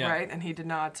doll, right? And he did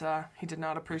not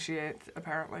appreciate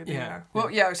apparently.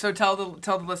 So tell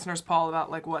the listeners, Paul, about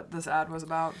like what this ad was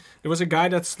about. There was a guy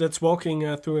that's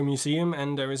walking through a museum,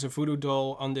 and there is a voodoo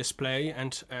doll on display,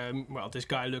 and this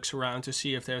guy looks around to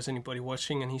see if there's anybody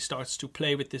watching, and he starts to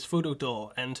play with this voodoo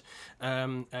doll, and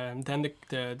then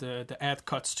the ad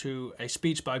cuts to a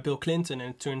speech by Bill Clinton,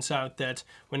 and it turns out that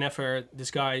whenever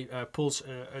this guy pulls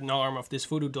an arm of this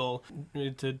voodoo doll,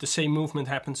 the same movement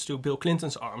happens to Bill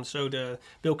Clinton's arm. So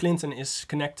Bill Clinton is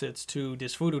connected to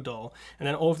this voodoo doll, and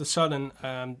then all of a sudden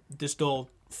this doll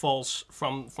falls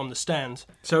from the stand.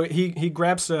 So he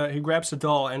grabs the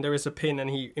doll, and there is a pin,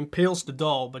 and he impales the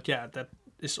doll. But that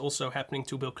is also happening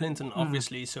to Bill Clinton,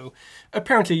 obviously. So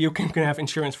apparently you can have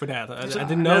insurance for that. I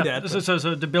didn't know that. So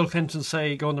did Bill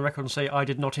Clinton go on the record and say, "I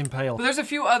did not impale"? But there's a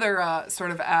few other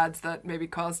sort of ads that maybe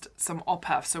caused some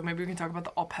ophef. So maybe we can talk about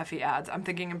the opheffy ads. I'm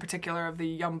thinking in particular of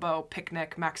the Jumbo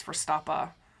Picnic Max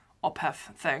Verstappen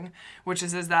ophef thing, which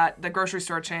is that the grocery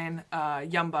store chain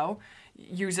Jumbo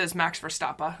uses Max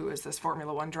Verstappen, who is this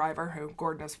Formula One driver who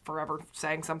Gordon is forever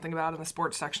saying something about in the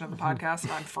sports section of the podcast,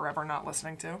 and I'm forever not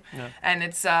listening to. Yeah. And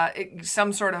it's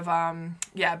some sort of,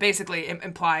 basically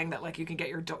implying that like you can get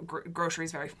your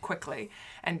groceries very quickly.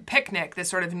 And Picnic, this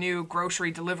sort of new grocery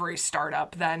delivery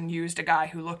startup, then used a guy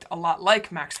who looked a lot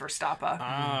like Max Verstappen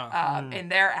in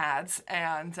their ads,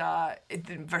 and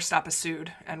Verstappen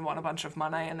sued and won a bunch of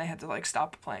money, and they had to like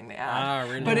stop playing the ad.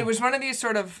 Really? But it was one of these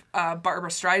sort of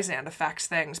Barbra Streisand effects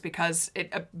things because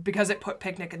it put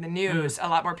Picnic in the news. A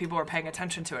lot more people were paying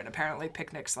attention to it, and apparently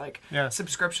Picnic's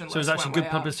subscription list. So it was actually good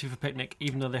publicity for Picnic,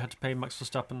 even though they had to pay Max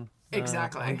Verstappen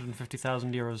exactly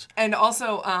 €150,000. And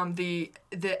also the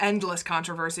endless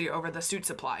controversy over the Suit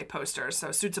Supply posters.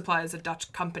 So Suit Supply is a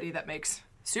Dutch company that makes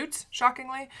suits,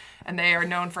 shockingly, and they are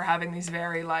known for having these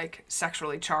very like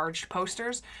sexually charged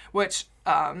posters, which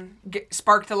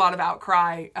sparked a lot of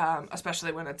outcry,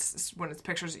 especially when it's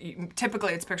pictures.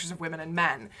 Typically, it's pictures of women and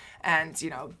men, and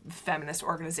feminist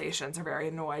organizations are very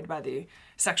annoyed by the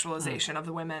sexualization of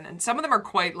the women, and some of them are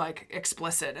quite like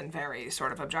explicit and very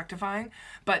sort of objectifying.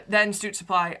 But then Suit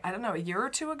Supply, I don't know, a year or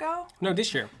two ago? No,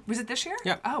 this year. Was it this year?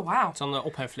 Yeah. Oh wow. It's on the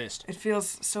ophef list. It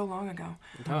feels so long ago.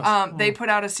 It does. They put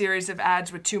out a series of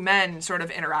ads with two men sort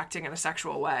of interacting in a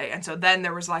sexual way, and so then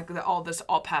there was like all this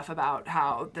ophef about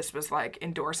how this was like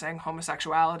endorsing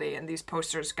homosexuality, and these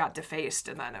posters got defaced,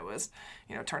 and then it was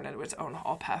turned into its own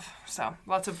ophef. So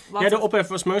lots of the ophef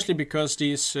was mostly because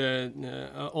these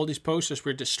all these posters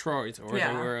were destroyed,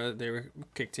 or they were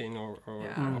kicked in, or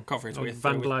covered with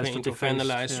paint, or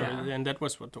vandalized, and that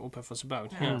was what the ophef was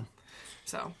about. Yeah.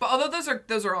 So, but although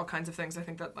those are all kinds of things, I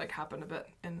think that like happen a bit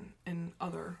in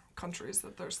other countries,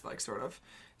 that there's like sort of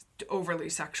overly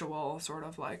sexual sort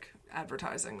of like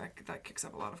advertising that kicks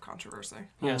up a lot of controversy.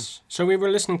 Yes. So we were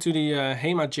listening to the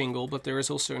HEMA jingle, but there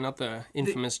is also another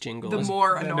infamous jingle. The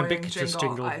more annoying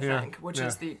jingle, I think, which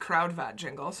is the Kruidvat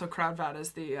jingle. So Kruidvat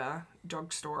is the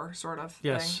drugstore sort of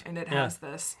thing, and it has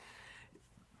this.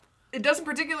 It doesn't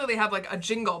particularly have like a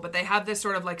jingle, but they have this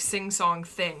sort of like sing-song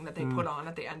thing that they put on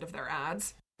at the end of their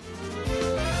ads.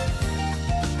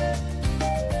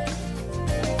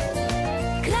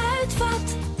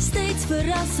 Kruidvat, steeds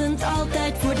verrassend,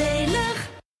 altijd voordelig.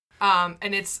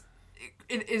 And it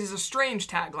is a strange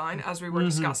tagline, as we were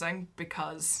discussing,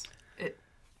 because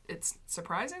it's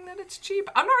surprising that it's cheap.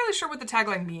 I'm not really sure what the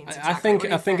tagline means.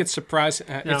 Exactly. I think it's surprising.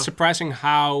 It's surprising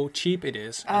how cheap it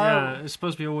is. Yeah, it's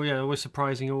supposed to be always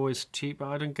surprising, always cheap. But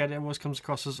I don't get it. It always comes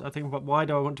across as but why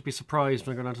do I want to be surprised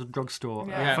when I go down to the drugstore?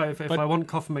 Yeah. If I want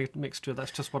coffee mixture,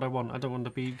 that's just what I want. I don't want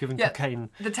to be given cocaine.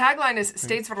 The tagline is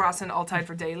 "Steeds verrassend, altijd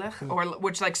voordelig," or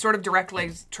which like sort of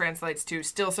directly translates to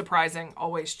 "still surprising,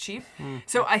 always cheap."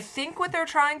 So I think what they're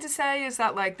trying to say is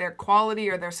that like their quality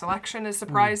or their selection is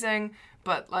surprising.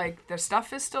 but like their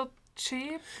stuff is still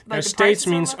cheap. Like states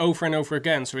means over and over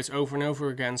again, so it's over and over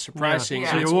again, surprising.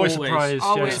 So you're always surprised.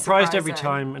 Always surprised every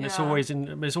time, and Yeah.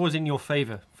 it's always in your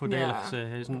favour for dealers.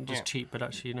 It isn't just cheap, but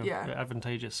actually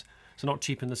advantageous. So not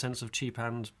cheap in the sense of cheap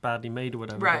and badly made or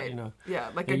whatever. Right.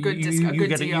 But, like a good deal. You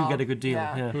get a good deal.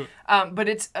 Yeah. But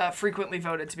it's frequently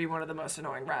voted to be one of the most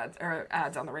annoying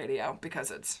ads on the radio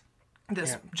because it's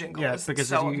this jingle is because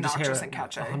so you just hear obnoxious it and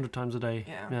catchy. 100 times a day.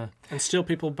 Yeah. And still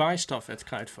people buy stuff at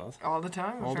Kruidvat. All the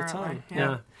time. All the apparently. time.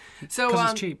 Yeah. So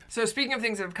because it's cheap. So speaking of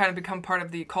things that have kind of become part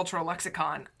of the cultural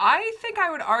lexicon, I think I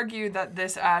would argue that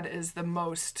this ad is the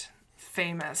most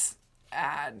famous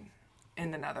ad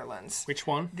in the Netherlands. Which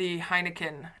one? The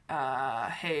Heineken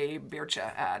Hey Biertje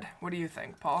ad. What do you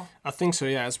think, Paul? I think so,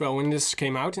 yeah, as well. When this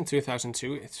came out in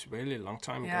 2002, it's really a long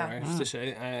time ago, I have to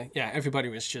say. Everybody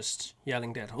was just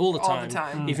yelling that all the time. All the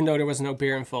time. Even though there was no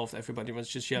beer involved, everybody was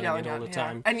just yelling it all the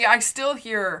time. And I still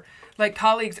hear like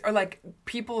colleagues or like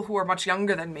people who are much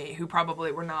younger than me who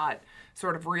probably were not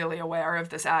sort of really aware of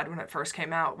this ad when it first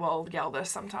came out will yell this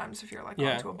sometimes if you're like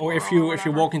going to a bar or if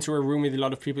you walk into a room with a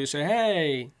lot of people, you say,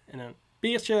 hey, and then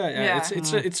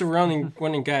biertje. It's a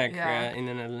running gag in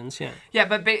the Netherlands. Yeah,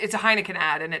 but it's a Heineken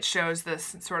ad, and it shows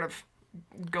this sort of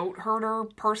goat herder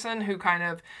person who kind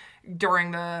of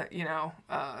during the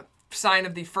sign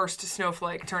of the first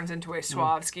snowflake turns into a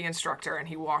suave ski instructor, and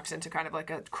he walks into kind of like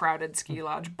a crowded ski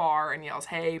lodge bar and yells,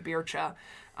 "Hey, biertje."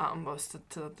 Most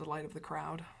to the delight of the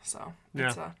crowd. So,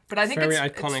 but I think very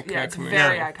it's iconic. It's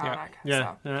very iconic.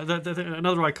 Yeah.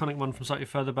 Another iconic one from slightly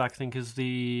further back, I think, is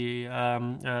the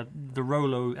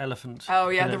Rolo elephant. Oh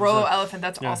yeah, the Rolo elephant.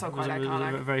 That's also quite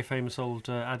iconic. A very famous old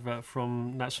advert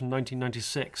from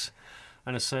 1996,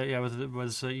 and it's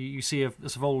you see a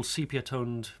sort of old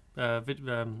sepia-toned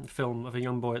film of a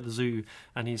young boy at the zoo,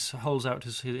 and he holds out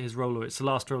his Rolo. It's the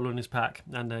last Rolo in his pack,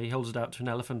 and he holds it out to an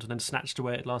elephant and then snatched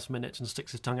away at last minute and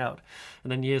sticks his tongue out.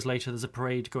 And then years later there's a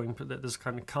parade there's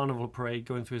kind of carnival parade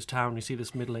going through his town. You see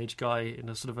this middle-aged guy in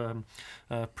a sort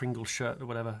of Pringles shirt or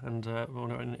whatever, and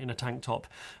in a tank top,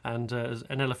 and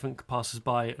an elephant passes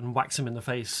by and whacks him in the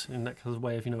face in that kind of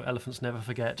way of elephants never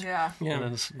forget.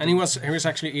 And he was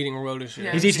actually eating a Rolo.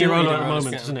 He's eating a Rolo at the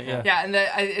moment, isn't it? And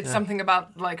it's something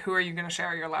about like, who are you going to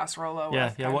share your last Rolo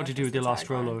with? What do you do with your last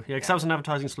Rolo? Yeah, because that was an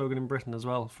advertising slogan in Britain as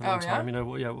well for a long time.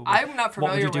 I'm not familiar with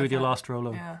what would you do with your last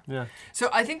Rolo? Yeah. So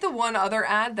I think the one other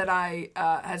ad that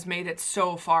has made it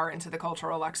so far into the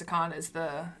cultural lexicon is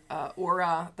the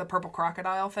Aura, the purple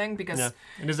crocodile thing, because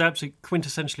it is absolutely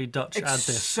quintessentially Dutch ad.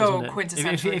 This so isn't it?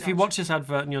 Quintessentially if you watch this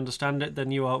advert and you understand it, then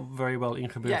you are very well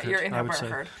ingeburgerd. Yeah, you're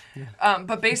ingeburgerd.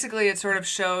 But basically, it sort of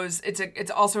shows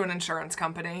it's also an insurance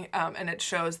company, and it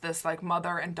shows this like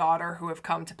mother and daughter who have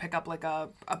come to pick up like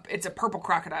it's a purple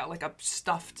crocodile, like a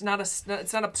stuffed, it's not a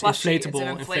plushie, it's an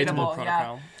inflatable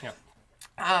crocodile.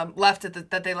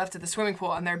 That they left at the swimming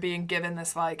pool, and they're being given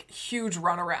this like huge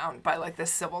runaround by like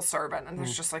this civil servant, and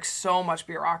there's just like so much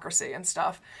bureaucracy and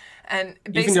stuff. And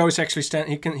even though it's actually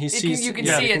standing, you can see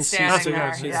it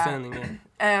standing there.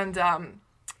 And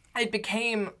it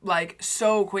became like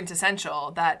so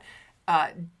quintessential that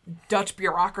Dutch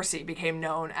bureaucracy became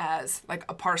known as like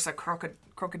a parsa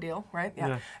crocodile, right?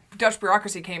 Yeah. Dutch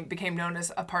bureaucracy became known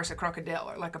as a parsa crocodile,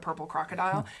 or like a purple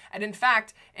crocodile. And in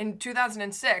fact, in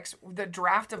 2006, the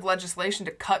draft of legislation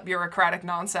to cut bureaucratic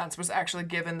nonsense was actually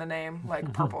given the name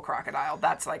like purple crocodile.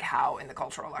 That's like how in the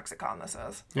cultural lexicon this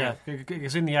is. Yeah,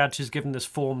 because in the ad she's given this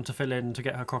form to fill in to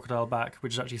get her crocodile back,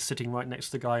 which is actually sitting right next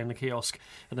to the guy in the kiosk.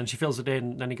 And then she fills it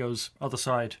in, and then he goes other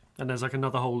side, and there's like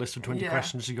another whole list of 20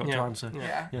 questions she's got to answer.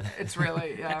 Yeah. It's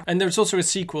really And there's also a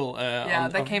sequel.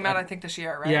 That came out I think this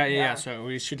year, right? Yeah. So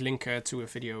we should link to a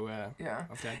video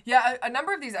of that. Yeah, a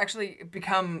number of these actually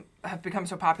have become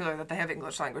so popular that they have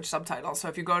English language subtitles. So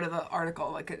if you go to the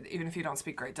article, like even if you don't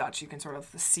speak great Dutch, you can sort of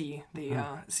see the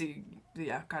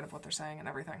kind of what they're saying and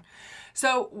everything.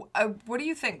 So what do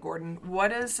you think, Gordon?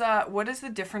 What is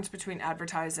the difference between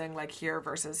advertising like here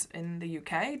versus in the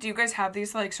UK? Do you guys have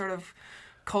these like sort of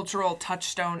cultural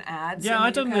touchstone ads? Yeah,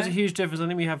 I don't think there's a huge difference. I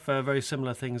think we have very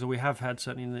similar things, or we have had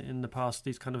certainly in the past,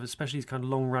 these kind of, especially these kind of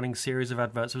long-running series of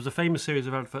adverts. There was a famous series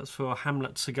of adverts for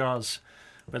Hamlet cigars,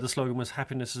 where the slogan was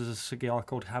 "Happiness is a cigar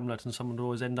called Hamlet," and someone would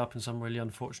always end up in some really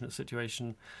unfortunate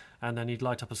situation. and then he'd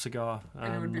light up a cigar.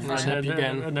 And it would be and fun. happy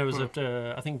again. And there was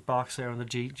I think Barksdale on the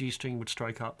G string would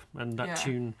strike up, and that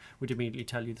tune would immediately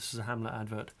tell you this is a Hamlet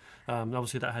advert.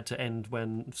 Obviously, that had to end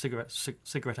when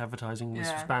cigarette advertising was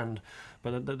banned,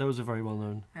 but those are very well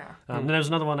known. Yeah. And there was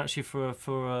another one actually for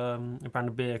a brand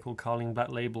of beer called Carling Black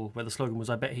Label, where the slogan was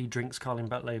 "I bet he drinks Carling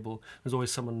Black Label." There's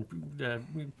always someone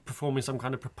performing some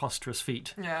kind of preposterous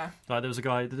feat. Yeah. Like there was a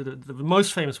guy. The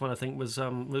most famous one I think was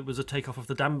a takeoff of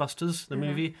the Dam Busters, the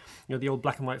movie. You know, the old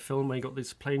black and white film where you got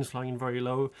these planes flying in very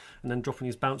low and then dropping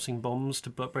these bouncing bombs to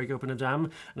break open a dam.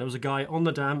 And there was a guy on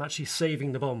the dam actually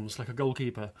saving the bombs like a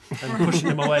goalkeeper and pushing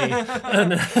them away.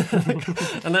 And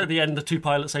at the end, the two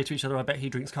pilots say to each other, "I bet he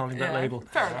drinks Carling Black Label."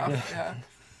 Fair enough.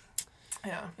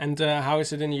 Yeah. And how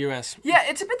is it in the US? Yeah,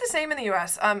 it's a bit the same in the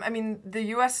U.S. I mean, the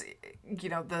U.S., you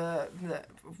know, the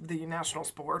national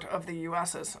sport of the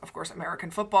U.S. is, of course,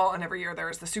 American football, and every year there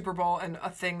is the Super Bowl, and a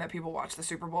thing that people watch the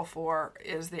Super Bowl for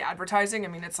is the advertising. I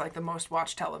mean, it's like the most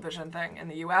watched television thing in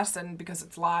the U.S., and because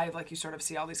it's live, like, you sort of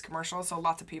see all these commercials, so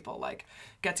lots of people, like,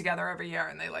 get together every year,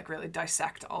 and they, like, really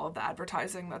dissect all of the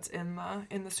advertising that's in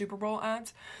the Super Bowl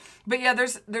ads. But yeah,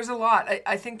 there's a lot.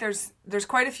 I think there's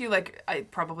quite a few, like,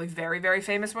 probably very, very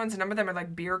famous ones. A number of them are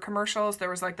like beer commercials. There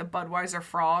was like the Budweiser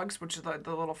frogs, which are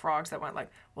the little frogs that went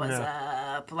like, "What's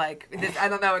up?" Like, I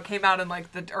don't know, it came out in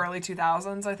like the early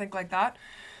 2000s, I think, like that,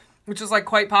 which was like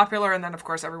quite popular. And then of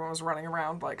course everyone was running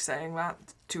around like saying that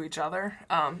to each other.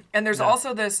 And there's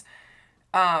also this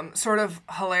sort of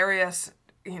hilarious,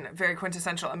 you know, very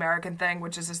quintessential American thing,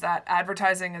 which is that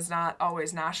advertising is not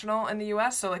always national in the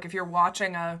U.S. So like if you're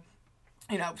watching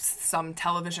some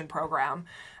television program,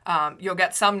 you'll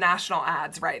get some national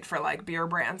ads, right, for like beer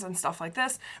brands and stuff like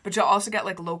this, but you'll also get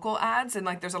like local ads, and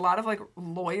like there's a lot of like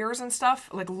lawyers and stuff,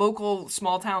 like local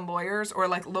small town lawyers or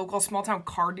like local small town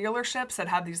car dealerships that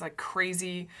have these like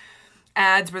crazy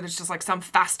ads where there's just like some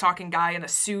fast talking guy in a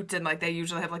suit, and like they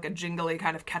usually have like a jingly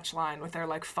kind of catch line with their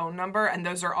like phone number, and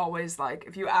those are always like,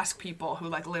 if you ask people who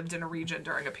like lived in a region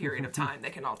during a period of time, they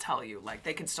can all tell you, like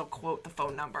they can still quote the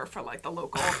phone number for like the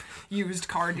local used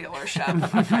car dealership and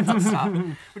that kinds of stuff,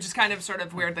 which is kind of sort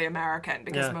of weirdly American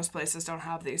because most places don't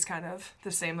have these kind of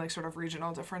the same like sort of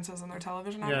regional differences in their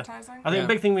television advertising. I think a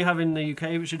big thing we have in the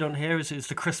UK which you don't hear is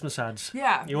the Christmas ads.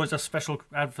 You always have special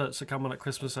adverts that come on at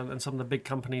Christmas, and some of the big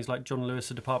companies like John Lewis,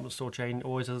 the department store chain,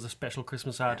 always has a special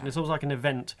Christmas ad, and it's always like an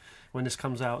event when this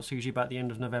comes out. It's usually about the end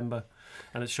of November,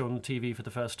 and it's shown on TV for the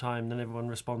first time. Then everyone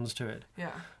responds to it.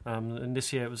 And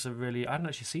this year it was I hadn't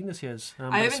actually seen this year's.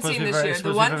 I haven't seen this year.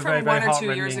 The one from 1 or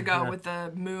 2 years ago with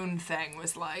the moon thing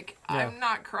was like, I'm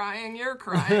not crying, you're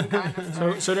crying, kind of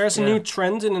thing. So there's a new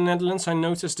trend in the Netherlands I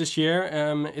noticed this year.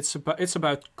 It's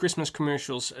about Christmas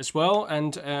commercials as well,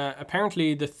 and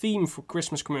apparently the theme for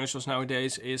Christmas commercials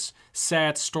nowadays is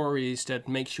sad stories that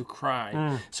makes you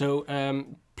cry. So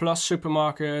Plus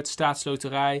Supermarket,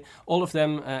 Staatsloterij, all of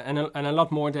them, and a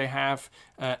lot more, they have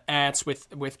ads with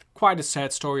quite a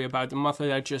sad story about a mother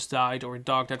that just died or a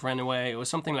dog that ran away or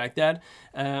something like that.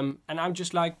 And I'm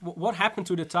just like, what happened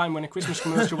to the time when a Christmas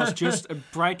commercial was just a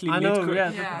brightly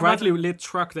lit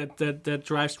truck that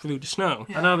drives through the snow?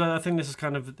 I know, but I think this is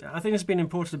it's been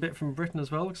imported a bit from Britain as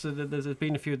well, because there's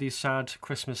been a few of these sad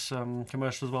Christmas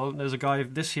commercials as well. There's a guy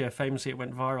this year, famously, it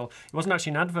went viral. It wasn't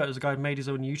actually an advert, it was a guy who made his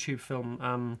own YouTube film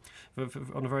on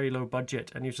a very low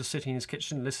budget, and he was just sitting in his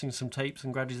kitchen listening to some tapes,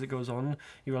 and gradually as it goes on,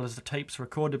 you realise the tapes were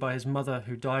recorded by his mother,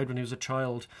 who died when he was a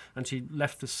child, and she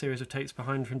left this series of tapes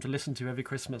behind for him to listen to every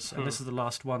Christmas, and this is the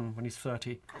last one when he's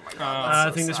 30. Oh my God,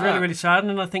 I think it's really, really sad,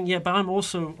 and I think, but I'm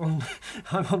also on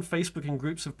Facebook in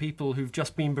groups of people who've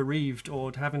just been bereaved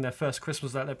or having their first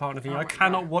Christmas without their partner, thinking, I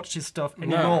cannot watch this stuff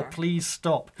anymore, please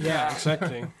stop. Yeah,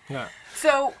 exactly. Yeah.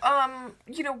 So,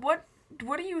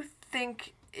 what do you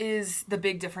think is the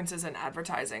big differences in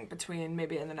advertising between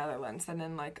maybe in the Netherlands than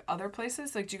in like other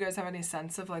places? Like, do you guys have any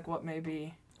sense of like what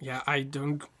maybe? Yeah, I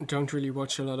don't really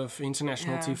watch a lot of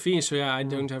international TV, so I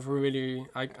don't have really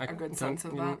a good sense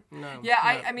of that. No. Yeah,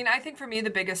 I mean, I think for me the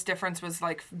biggest difference was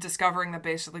like discovering that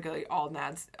basically all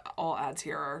ads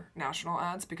here are national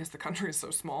ads because the country is so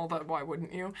small that why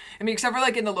wouldn't you? I mean, except for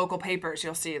like in the local papers,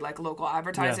 you'll see like local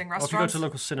advertising restaurants. Or if you go to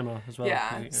local cinema as well.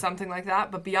 Something like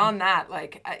that. But beyond that,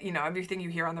 like everything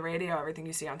you hear on the radio, everything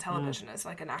you see on television is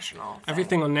like a national thing.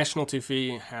 Everything on national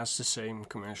TV has the same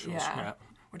commercials. Yeah.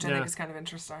 Which I think is kind of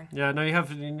interesting. Yeah, no, you have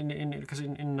because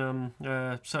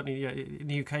certainly in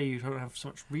the UK you don't have so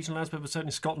much regional ads, but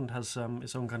certainly Scotland has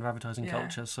its own kind of advertising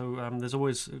culture. So there's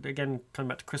always, again, coming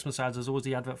back to Christmas ads, there's always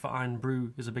the advert for Iron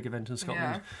Brew is a big event in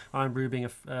Scotland. Iron Brew being a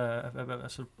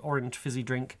sort of orange fizzy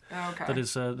drink that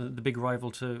is the big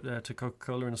rival to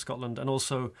Coca-Cola in Scotland, and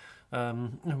also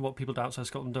What people outside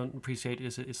Scotland don't appreciate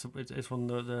is it's one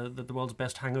of the world's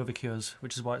best hangover cures,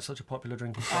 which is why it's such a popular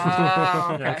drink.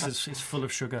 Oh, okay. Yeah, because it's full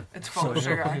of sugar. It's full of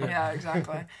sugar. Yeah,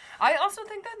 exactly. I also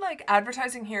think that like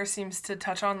advertising here seems to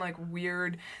touch on like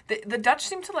weird. The Dutch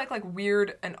seem to like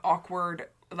weird and awkward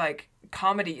like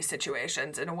comedy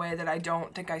situations in a way that I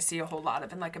don't think I see a whole lot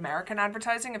of in like American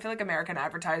advertising. I feel like American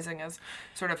advertising is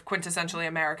sort of quintessentially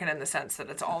American in the sense that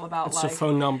it's all about it's a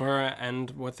phone number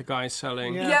and what the guy's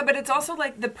selling. Yeah, but it's also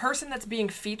like the person that's being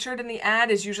featured in the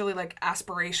ad is usually like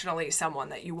aspirationally someone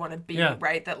that you want to be,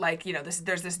 right? That like, you know,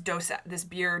 there's this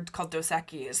beer called Dos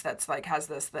Equis that's like has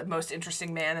the most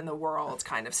interesting man in the world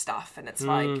kind of stuff, and it's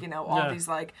like, you know, all these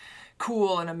like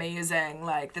cool and amazing,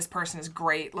 like this person is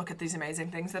great, look at these amazing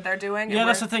things that they're doing. Yeah,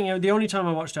 that's the thing. You know, the only time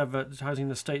I watched advertising in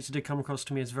the States, it did come across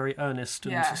to me as very earnest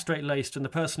and straight-laced, and the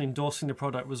person endorsing the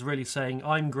product was really saying,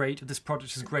 I'm great, this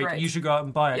product is great, you should go out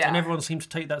and buy it. And everyone seemed to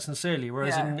take that sincerely,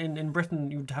 whereas in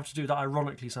Britain, you'd have to do that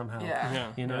ironically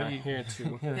somehow. You know, here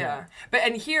too. But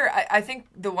and here, I think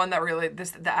the one that really,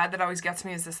 the ad that always gets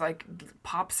me is this like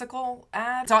popsicle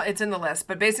ad. It's in the list,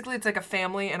 but basically it's like a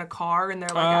family in a car, and they're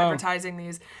like advertising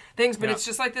these things, but it's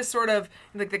just like this sort of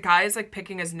like the guy is like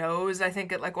picking his nose, I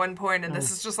think, at like one point, and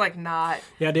this is just like not.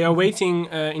 Yeah, they are waiting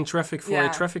in traffic for a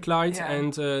traffic light,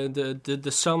 and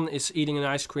the son is eating an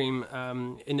ice cream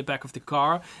in the back of the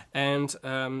car, and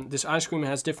this ice cream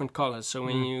has different colors. So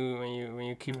when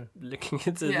you keep licking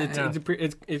it,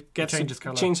 it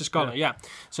changes color. Yeah.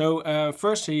 So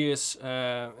first it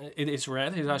is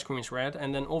red. His ice cream is red,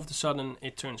 and then all of a sudden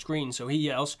it turns green. So he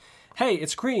yells, "Hey,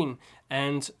 it's green!"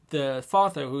 And the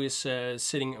father, who is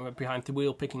sitting behind the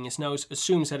wheel picking his nose,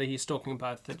 assumes that he's talking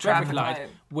about the traffic light,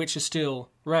 which is still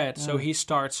red. So he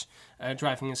starts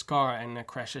driving his car and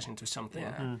crashes into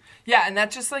something. Yeah, and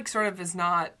that just like sort of is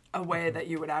not a way that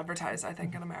you would advertise, I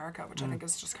think, in America, which I think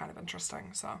is just kind of interesting.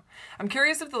 So I'm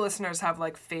curious if the listeners have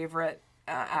like favorite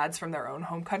ads from their own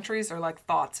home countries or like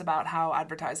thoughts about how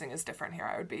advertising is different here.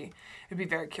 I'd be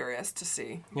very curious to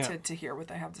see, to hear what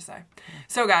they have to say.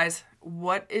 So guys,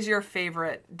 what is your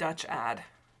favorite Dutch ad?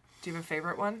 Do you have a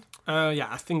favorite one? I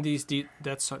think I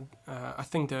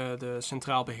think the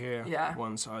Centraal Beheer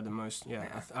ones are the most.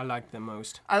 I like them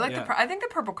most. I think the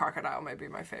Purple Crocodile might be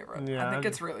my favorite. I think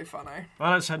it's really funny.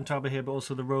 I like Centraal Beheer, but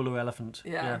also the Rolo Elephant.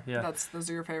 Those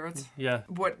are your favorites. Yeah.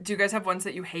 What do you guys have? Ones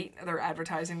that you hate? Other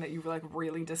advertising that you like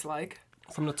really dislike?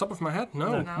 From the top of my head,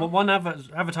 no. Well, one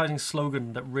advertising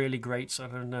slogan that really grates,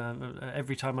 and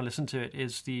every time I listen to it,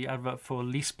 is the advert for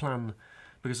Leaseplan.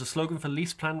 Because the slogan for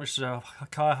Leaseplan, which is a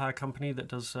car hire company that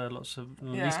does lots of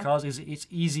lease cars, is it's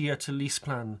easier to lease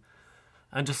plan.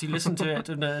 And just you listen to it,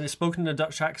 and it's spoken in a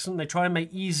Dutch accent. They try and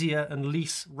make easier and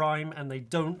lease rhyme, and they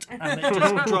don't. And it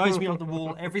just drives me up the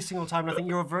wall every single time. And I think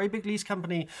you're a very big lease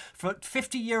company. For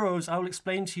 €50, I will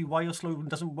explain to you why your slogan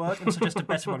doesn't work and suggest a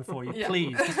better one for you.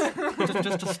 Please,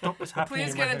 just to stop this happening.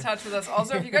 Please get in touch with us.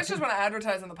 Also, if you guys just want to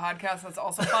advertise on the podcast, that's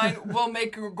also fine. We'll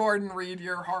make Gordon read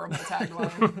your horrible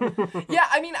tagline. Yeah,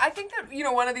 I mean, I think that, you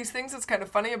know, one of these things that's kind of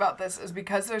funny about this is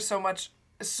because there's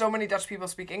so many Dutch people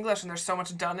speak English, and there's so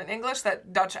much done in English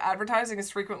that Dutch advertising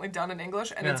is frequently done in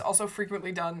English, and it's also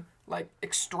frequently done like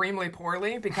extremely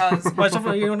poorly because. Well, it's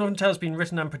often, you can tell it's been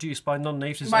written and produced by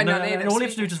non-natives. And all you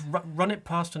have to do is just run it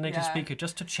past a native speaker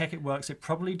just to check it works. It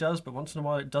probably does, but once in a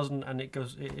while it doesn't, and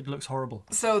it looks horrible.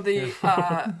 So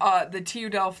the TU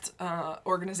Delft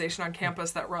organization on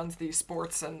campus that runs the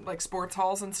sports and like sports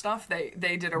halls and stuff,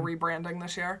 they did a rebranding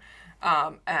this year.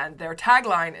 And their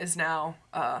tagline is now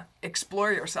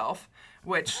 "Explore Yourself,"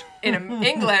 which in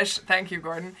English, thank you,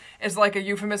 Gordon, is like a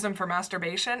euphemism for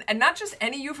masturbation. And not just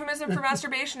any euphemism for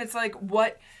masturbation, it's like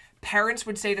what parents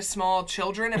would say to small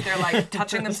children if they're like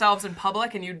touching themselves in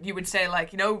public, and you would say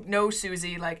like, no,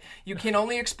 Susie, like you can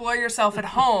only explore yourself at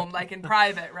home, like in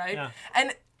private, right? Yeah.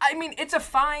 And I mean,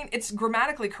 it's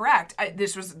grammatically correct.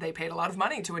 They paid a lot of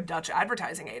money to a Dutch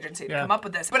advertising agency to come up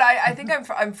with this. But I think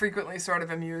I'm frequently sort of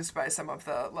amused by some of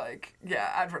the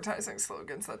advertising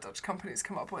slogans that Dutch companies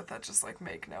come up with that just like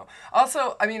make no.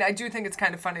 Also, I mean, I do think it's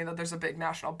kind of funny that there's a big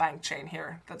national bank chain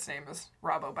here that's name is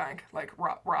Rabobank, like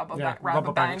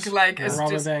Rabobank, like it's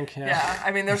just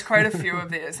I mean, there's quite a few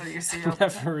of these that you see. I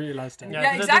never realized that.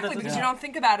 Yeah, exactly, because you don't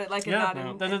think about it like in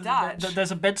Dutch.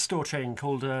 There's a bed store chain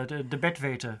called the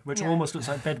Bedweter, which almost looks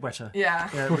like bedwetter. Yeah.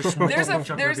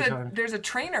 There's a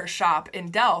trainer shop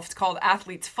in Delft called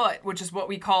Athlete's Foot, which is what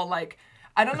we call like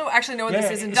I don't know actually know what this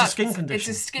is in Dutch. Dutch. A skin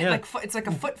condition. It's a skin it's like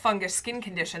a foot fungus skin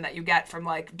condition that you get from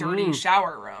like dirty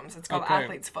shower rooms. It's called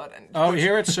athlete's foot. And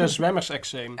here it's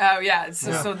zwemmerseczeem. Oh yeah,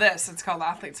 it's called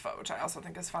athlete's foot, which I also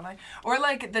think is funny. Or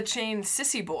like the chain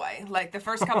Sissy Boy. Like the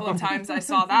first couple of times I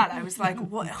saw that, I was like,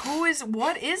 what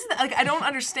is that? Like I don't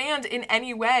understand in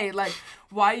any way like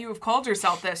why you have called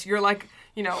yourself this. You're like,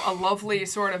 you know, a lovely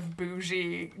sort of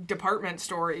bougie department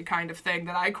store kind of thing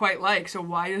that I quite like. So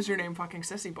why is your name fucking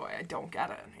Sissy Boy? I don't get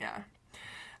it. Yeah.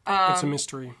 It's a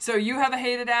mystery. So you have a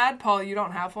hated ad, Paul. You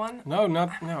don't have one. No,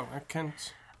 I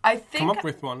can't. I think come up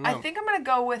with one. No. I think I'm gonna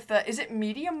go with is it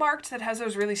Media Markt that has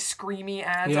those really screamy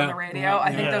ads on the radio?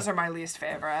 I think those are my least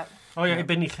favorite. Oh ja, ik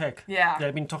ben niet gek. Yeah. Ja,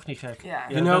 ik ben toch niet gek. Yeah.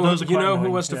 You know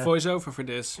who was the voiceover for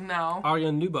this? No.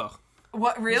 Arjen Lubach.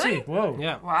 What, really? Whoa.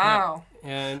 Yeah. Wow.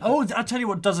 Yeah. Oh, I'll tell you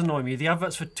what does annoy me: the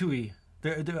adverts for TUI.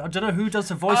 I don't know who does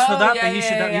the voice for that, but he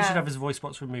should have his voice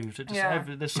box removed. It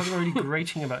just, there's something really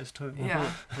grating about his tone.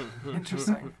 Yeah.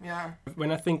 Interesting. Yeah.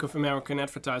 When I think of American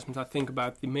advertisements, I think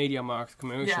about the Media Markt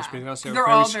commercials because they're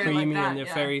all very screamy like that, and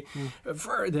they're very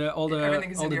all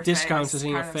the discounts is in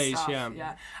your face. Stuff,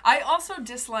 yeah. I also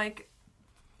dislike.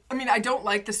 I mean, I don't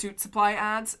like the suit supply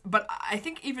ads, but I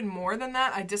think even more than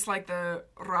that, I dislike the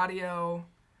radio.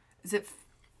 Is it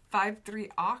 5-3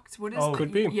 Oct? What is it?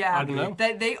 Could be. Yeah. I don't know.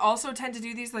 They also tend to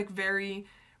do these like very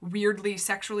weirdly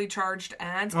sexually charged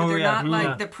ads, but they're not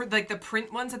like the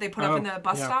print ones that they put up in the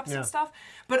bus stops and stuff.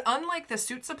 But unlike the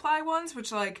suit supply ones,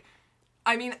 which like,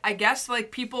 I mean, I guess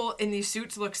like people in these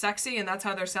suits look sexy and that's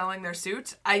how they're selling their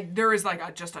suits. There is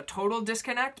like just a total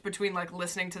disconnect between like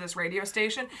listening to this radio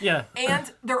station. Yeah.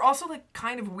 And they're also like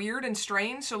kind of weird and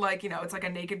strange. So like, you know, it's like a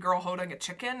naked girl holding a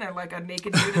chicken and like a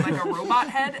naked dude in like a robot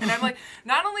head. And I'm like,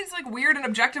 not only is it like weird and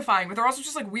objectifying, but they're also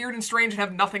just like weird and strange and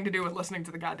have nothing to do with listening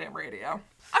to the goddamn radio.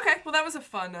 Okay, well that was a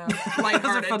fun,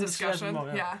 lighthearted discussion.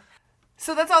 Yeah.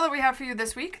 So that's all that we have for you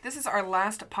this week. This is our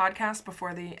last podcast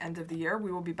before the end of the year.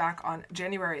 We will be back on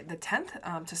January the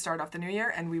 10th to start off the new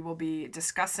year, and we will be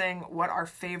discussing what our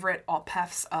favorite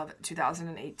Alpefs of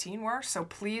 2018 were. So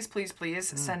please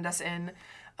send us in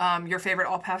your favorite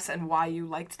Alpefs and why you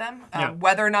liked them.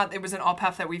 Whether or not it was an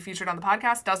Alpef that we featured on the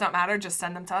podcast does not matter. Just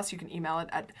send them to us. You can email it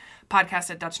at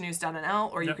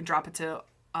podcast@dutchnews.nl, or you can drop it to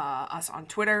us on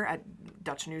Twitter at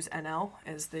DutchNewsNL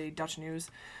is the Dutch News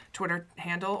Twitter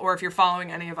handle, or if you're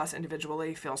following any of us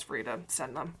individually, feel free to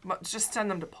send them. Just send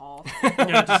them to Paul.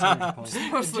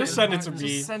 Just send it to me.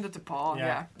 Just send it to Paul,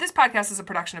 yeah. This podcast is a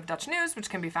production of Dutch News, which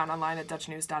can be found online at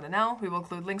DutchNews.nl. We will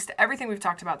include links to everything we've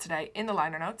talked about today in the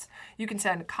liner notes. You can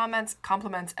send comments,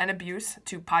 compliments, and abuse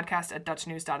to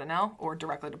podcast@DutchNews.nl or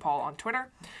directly to Paul on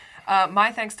Twitter.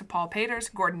 My thanks to Paul Peters,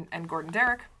 Gordon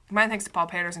Derrick. My thanks to Paul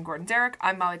Peters and Gordon Derrick.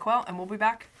 I'm Molly Quell, and we'll be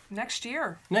back next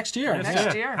year. Next year.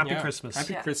 Happy Christmas.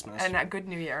 Happy Christmas. And a good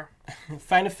New Year.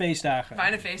 Fijne feestdagen.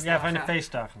 Fijne feestdagen. Ja, fijne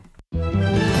feestdagen.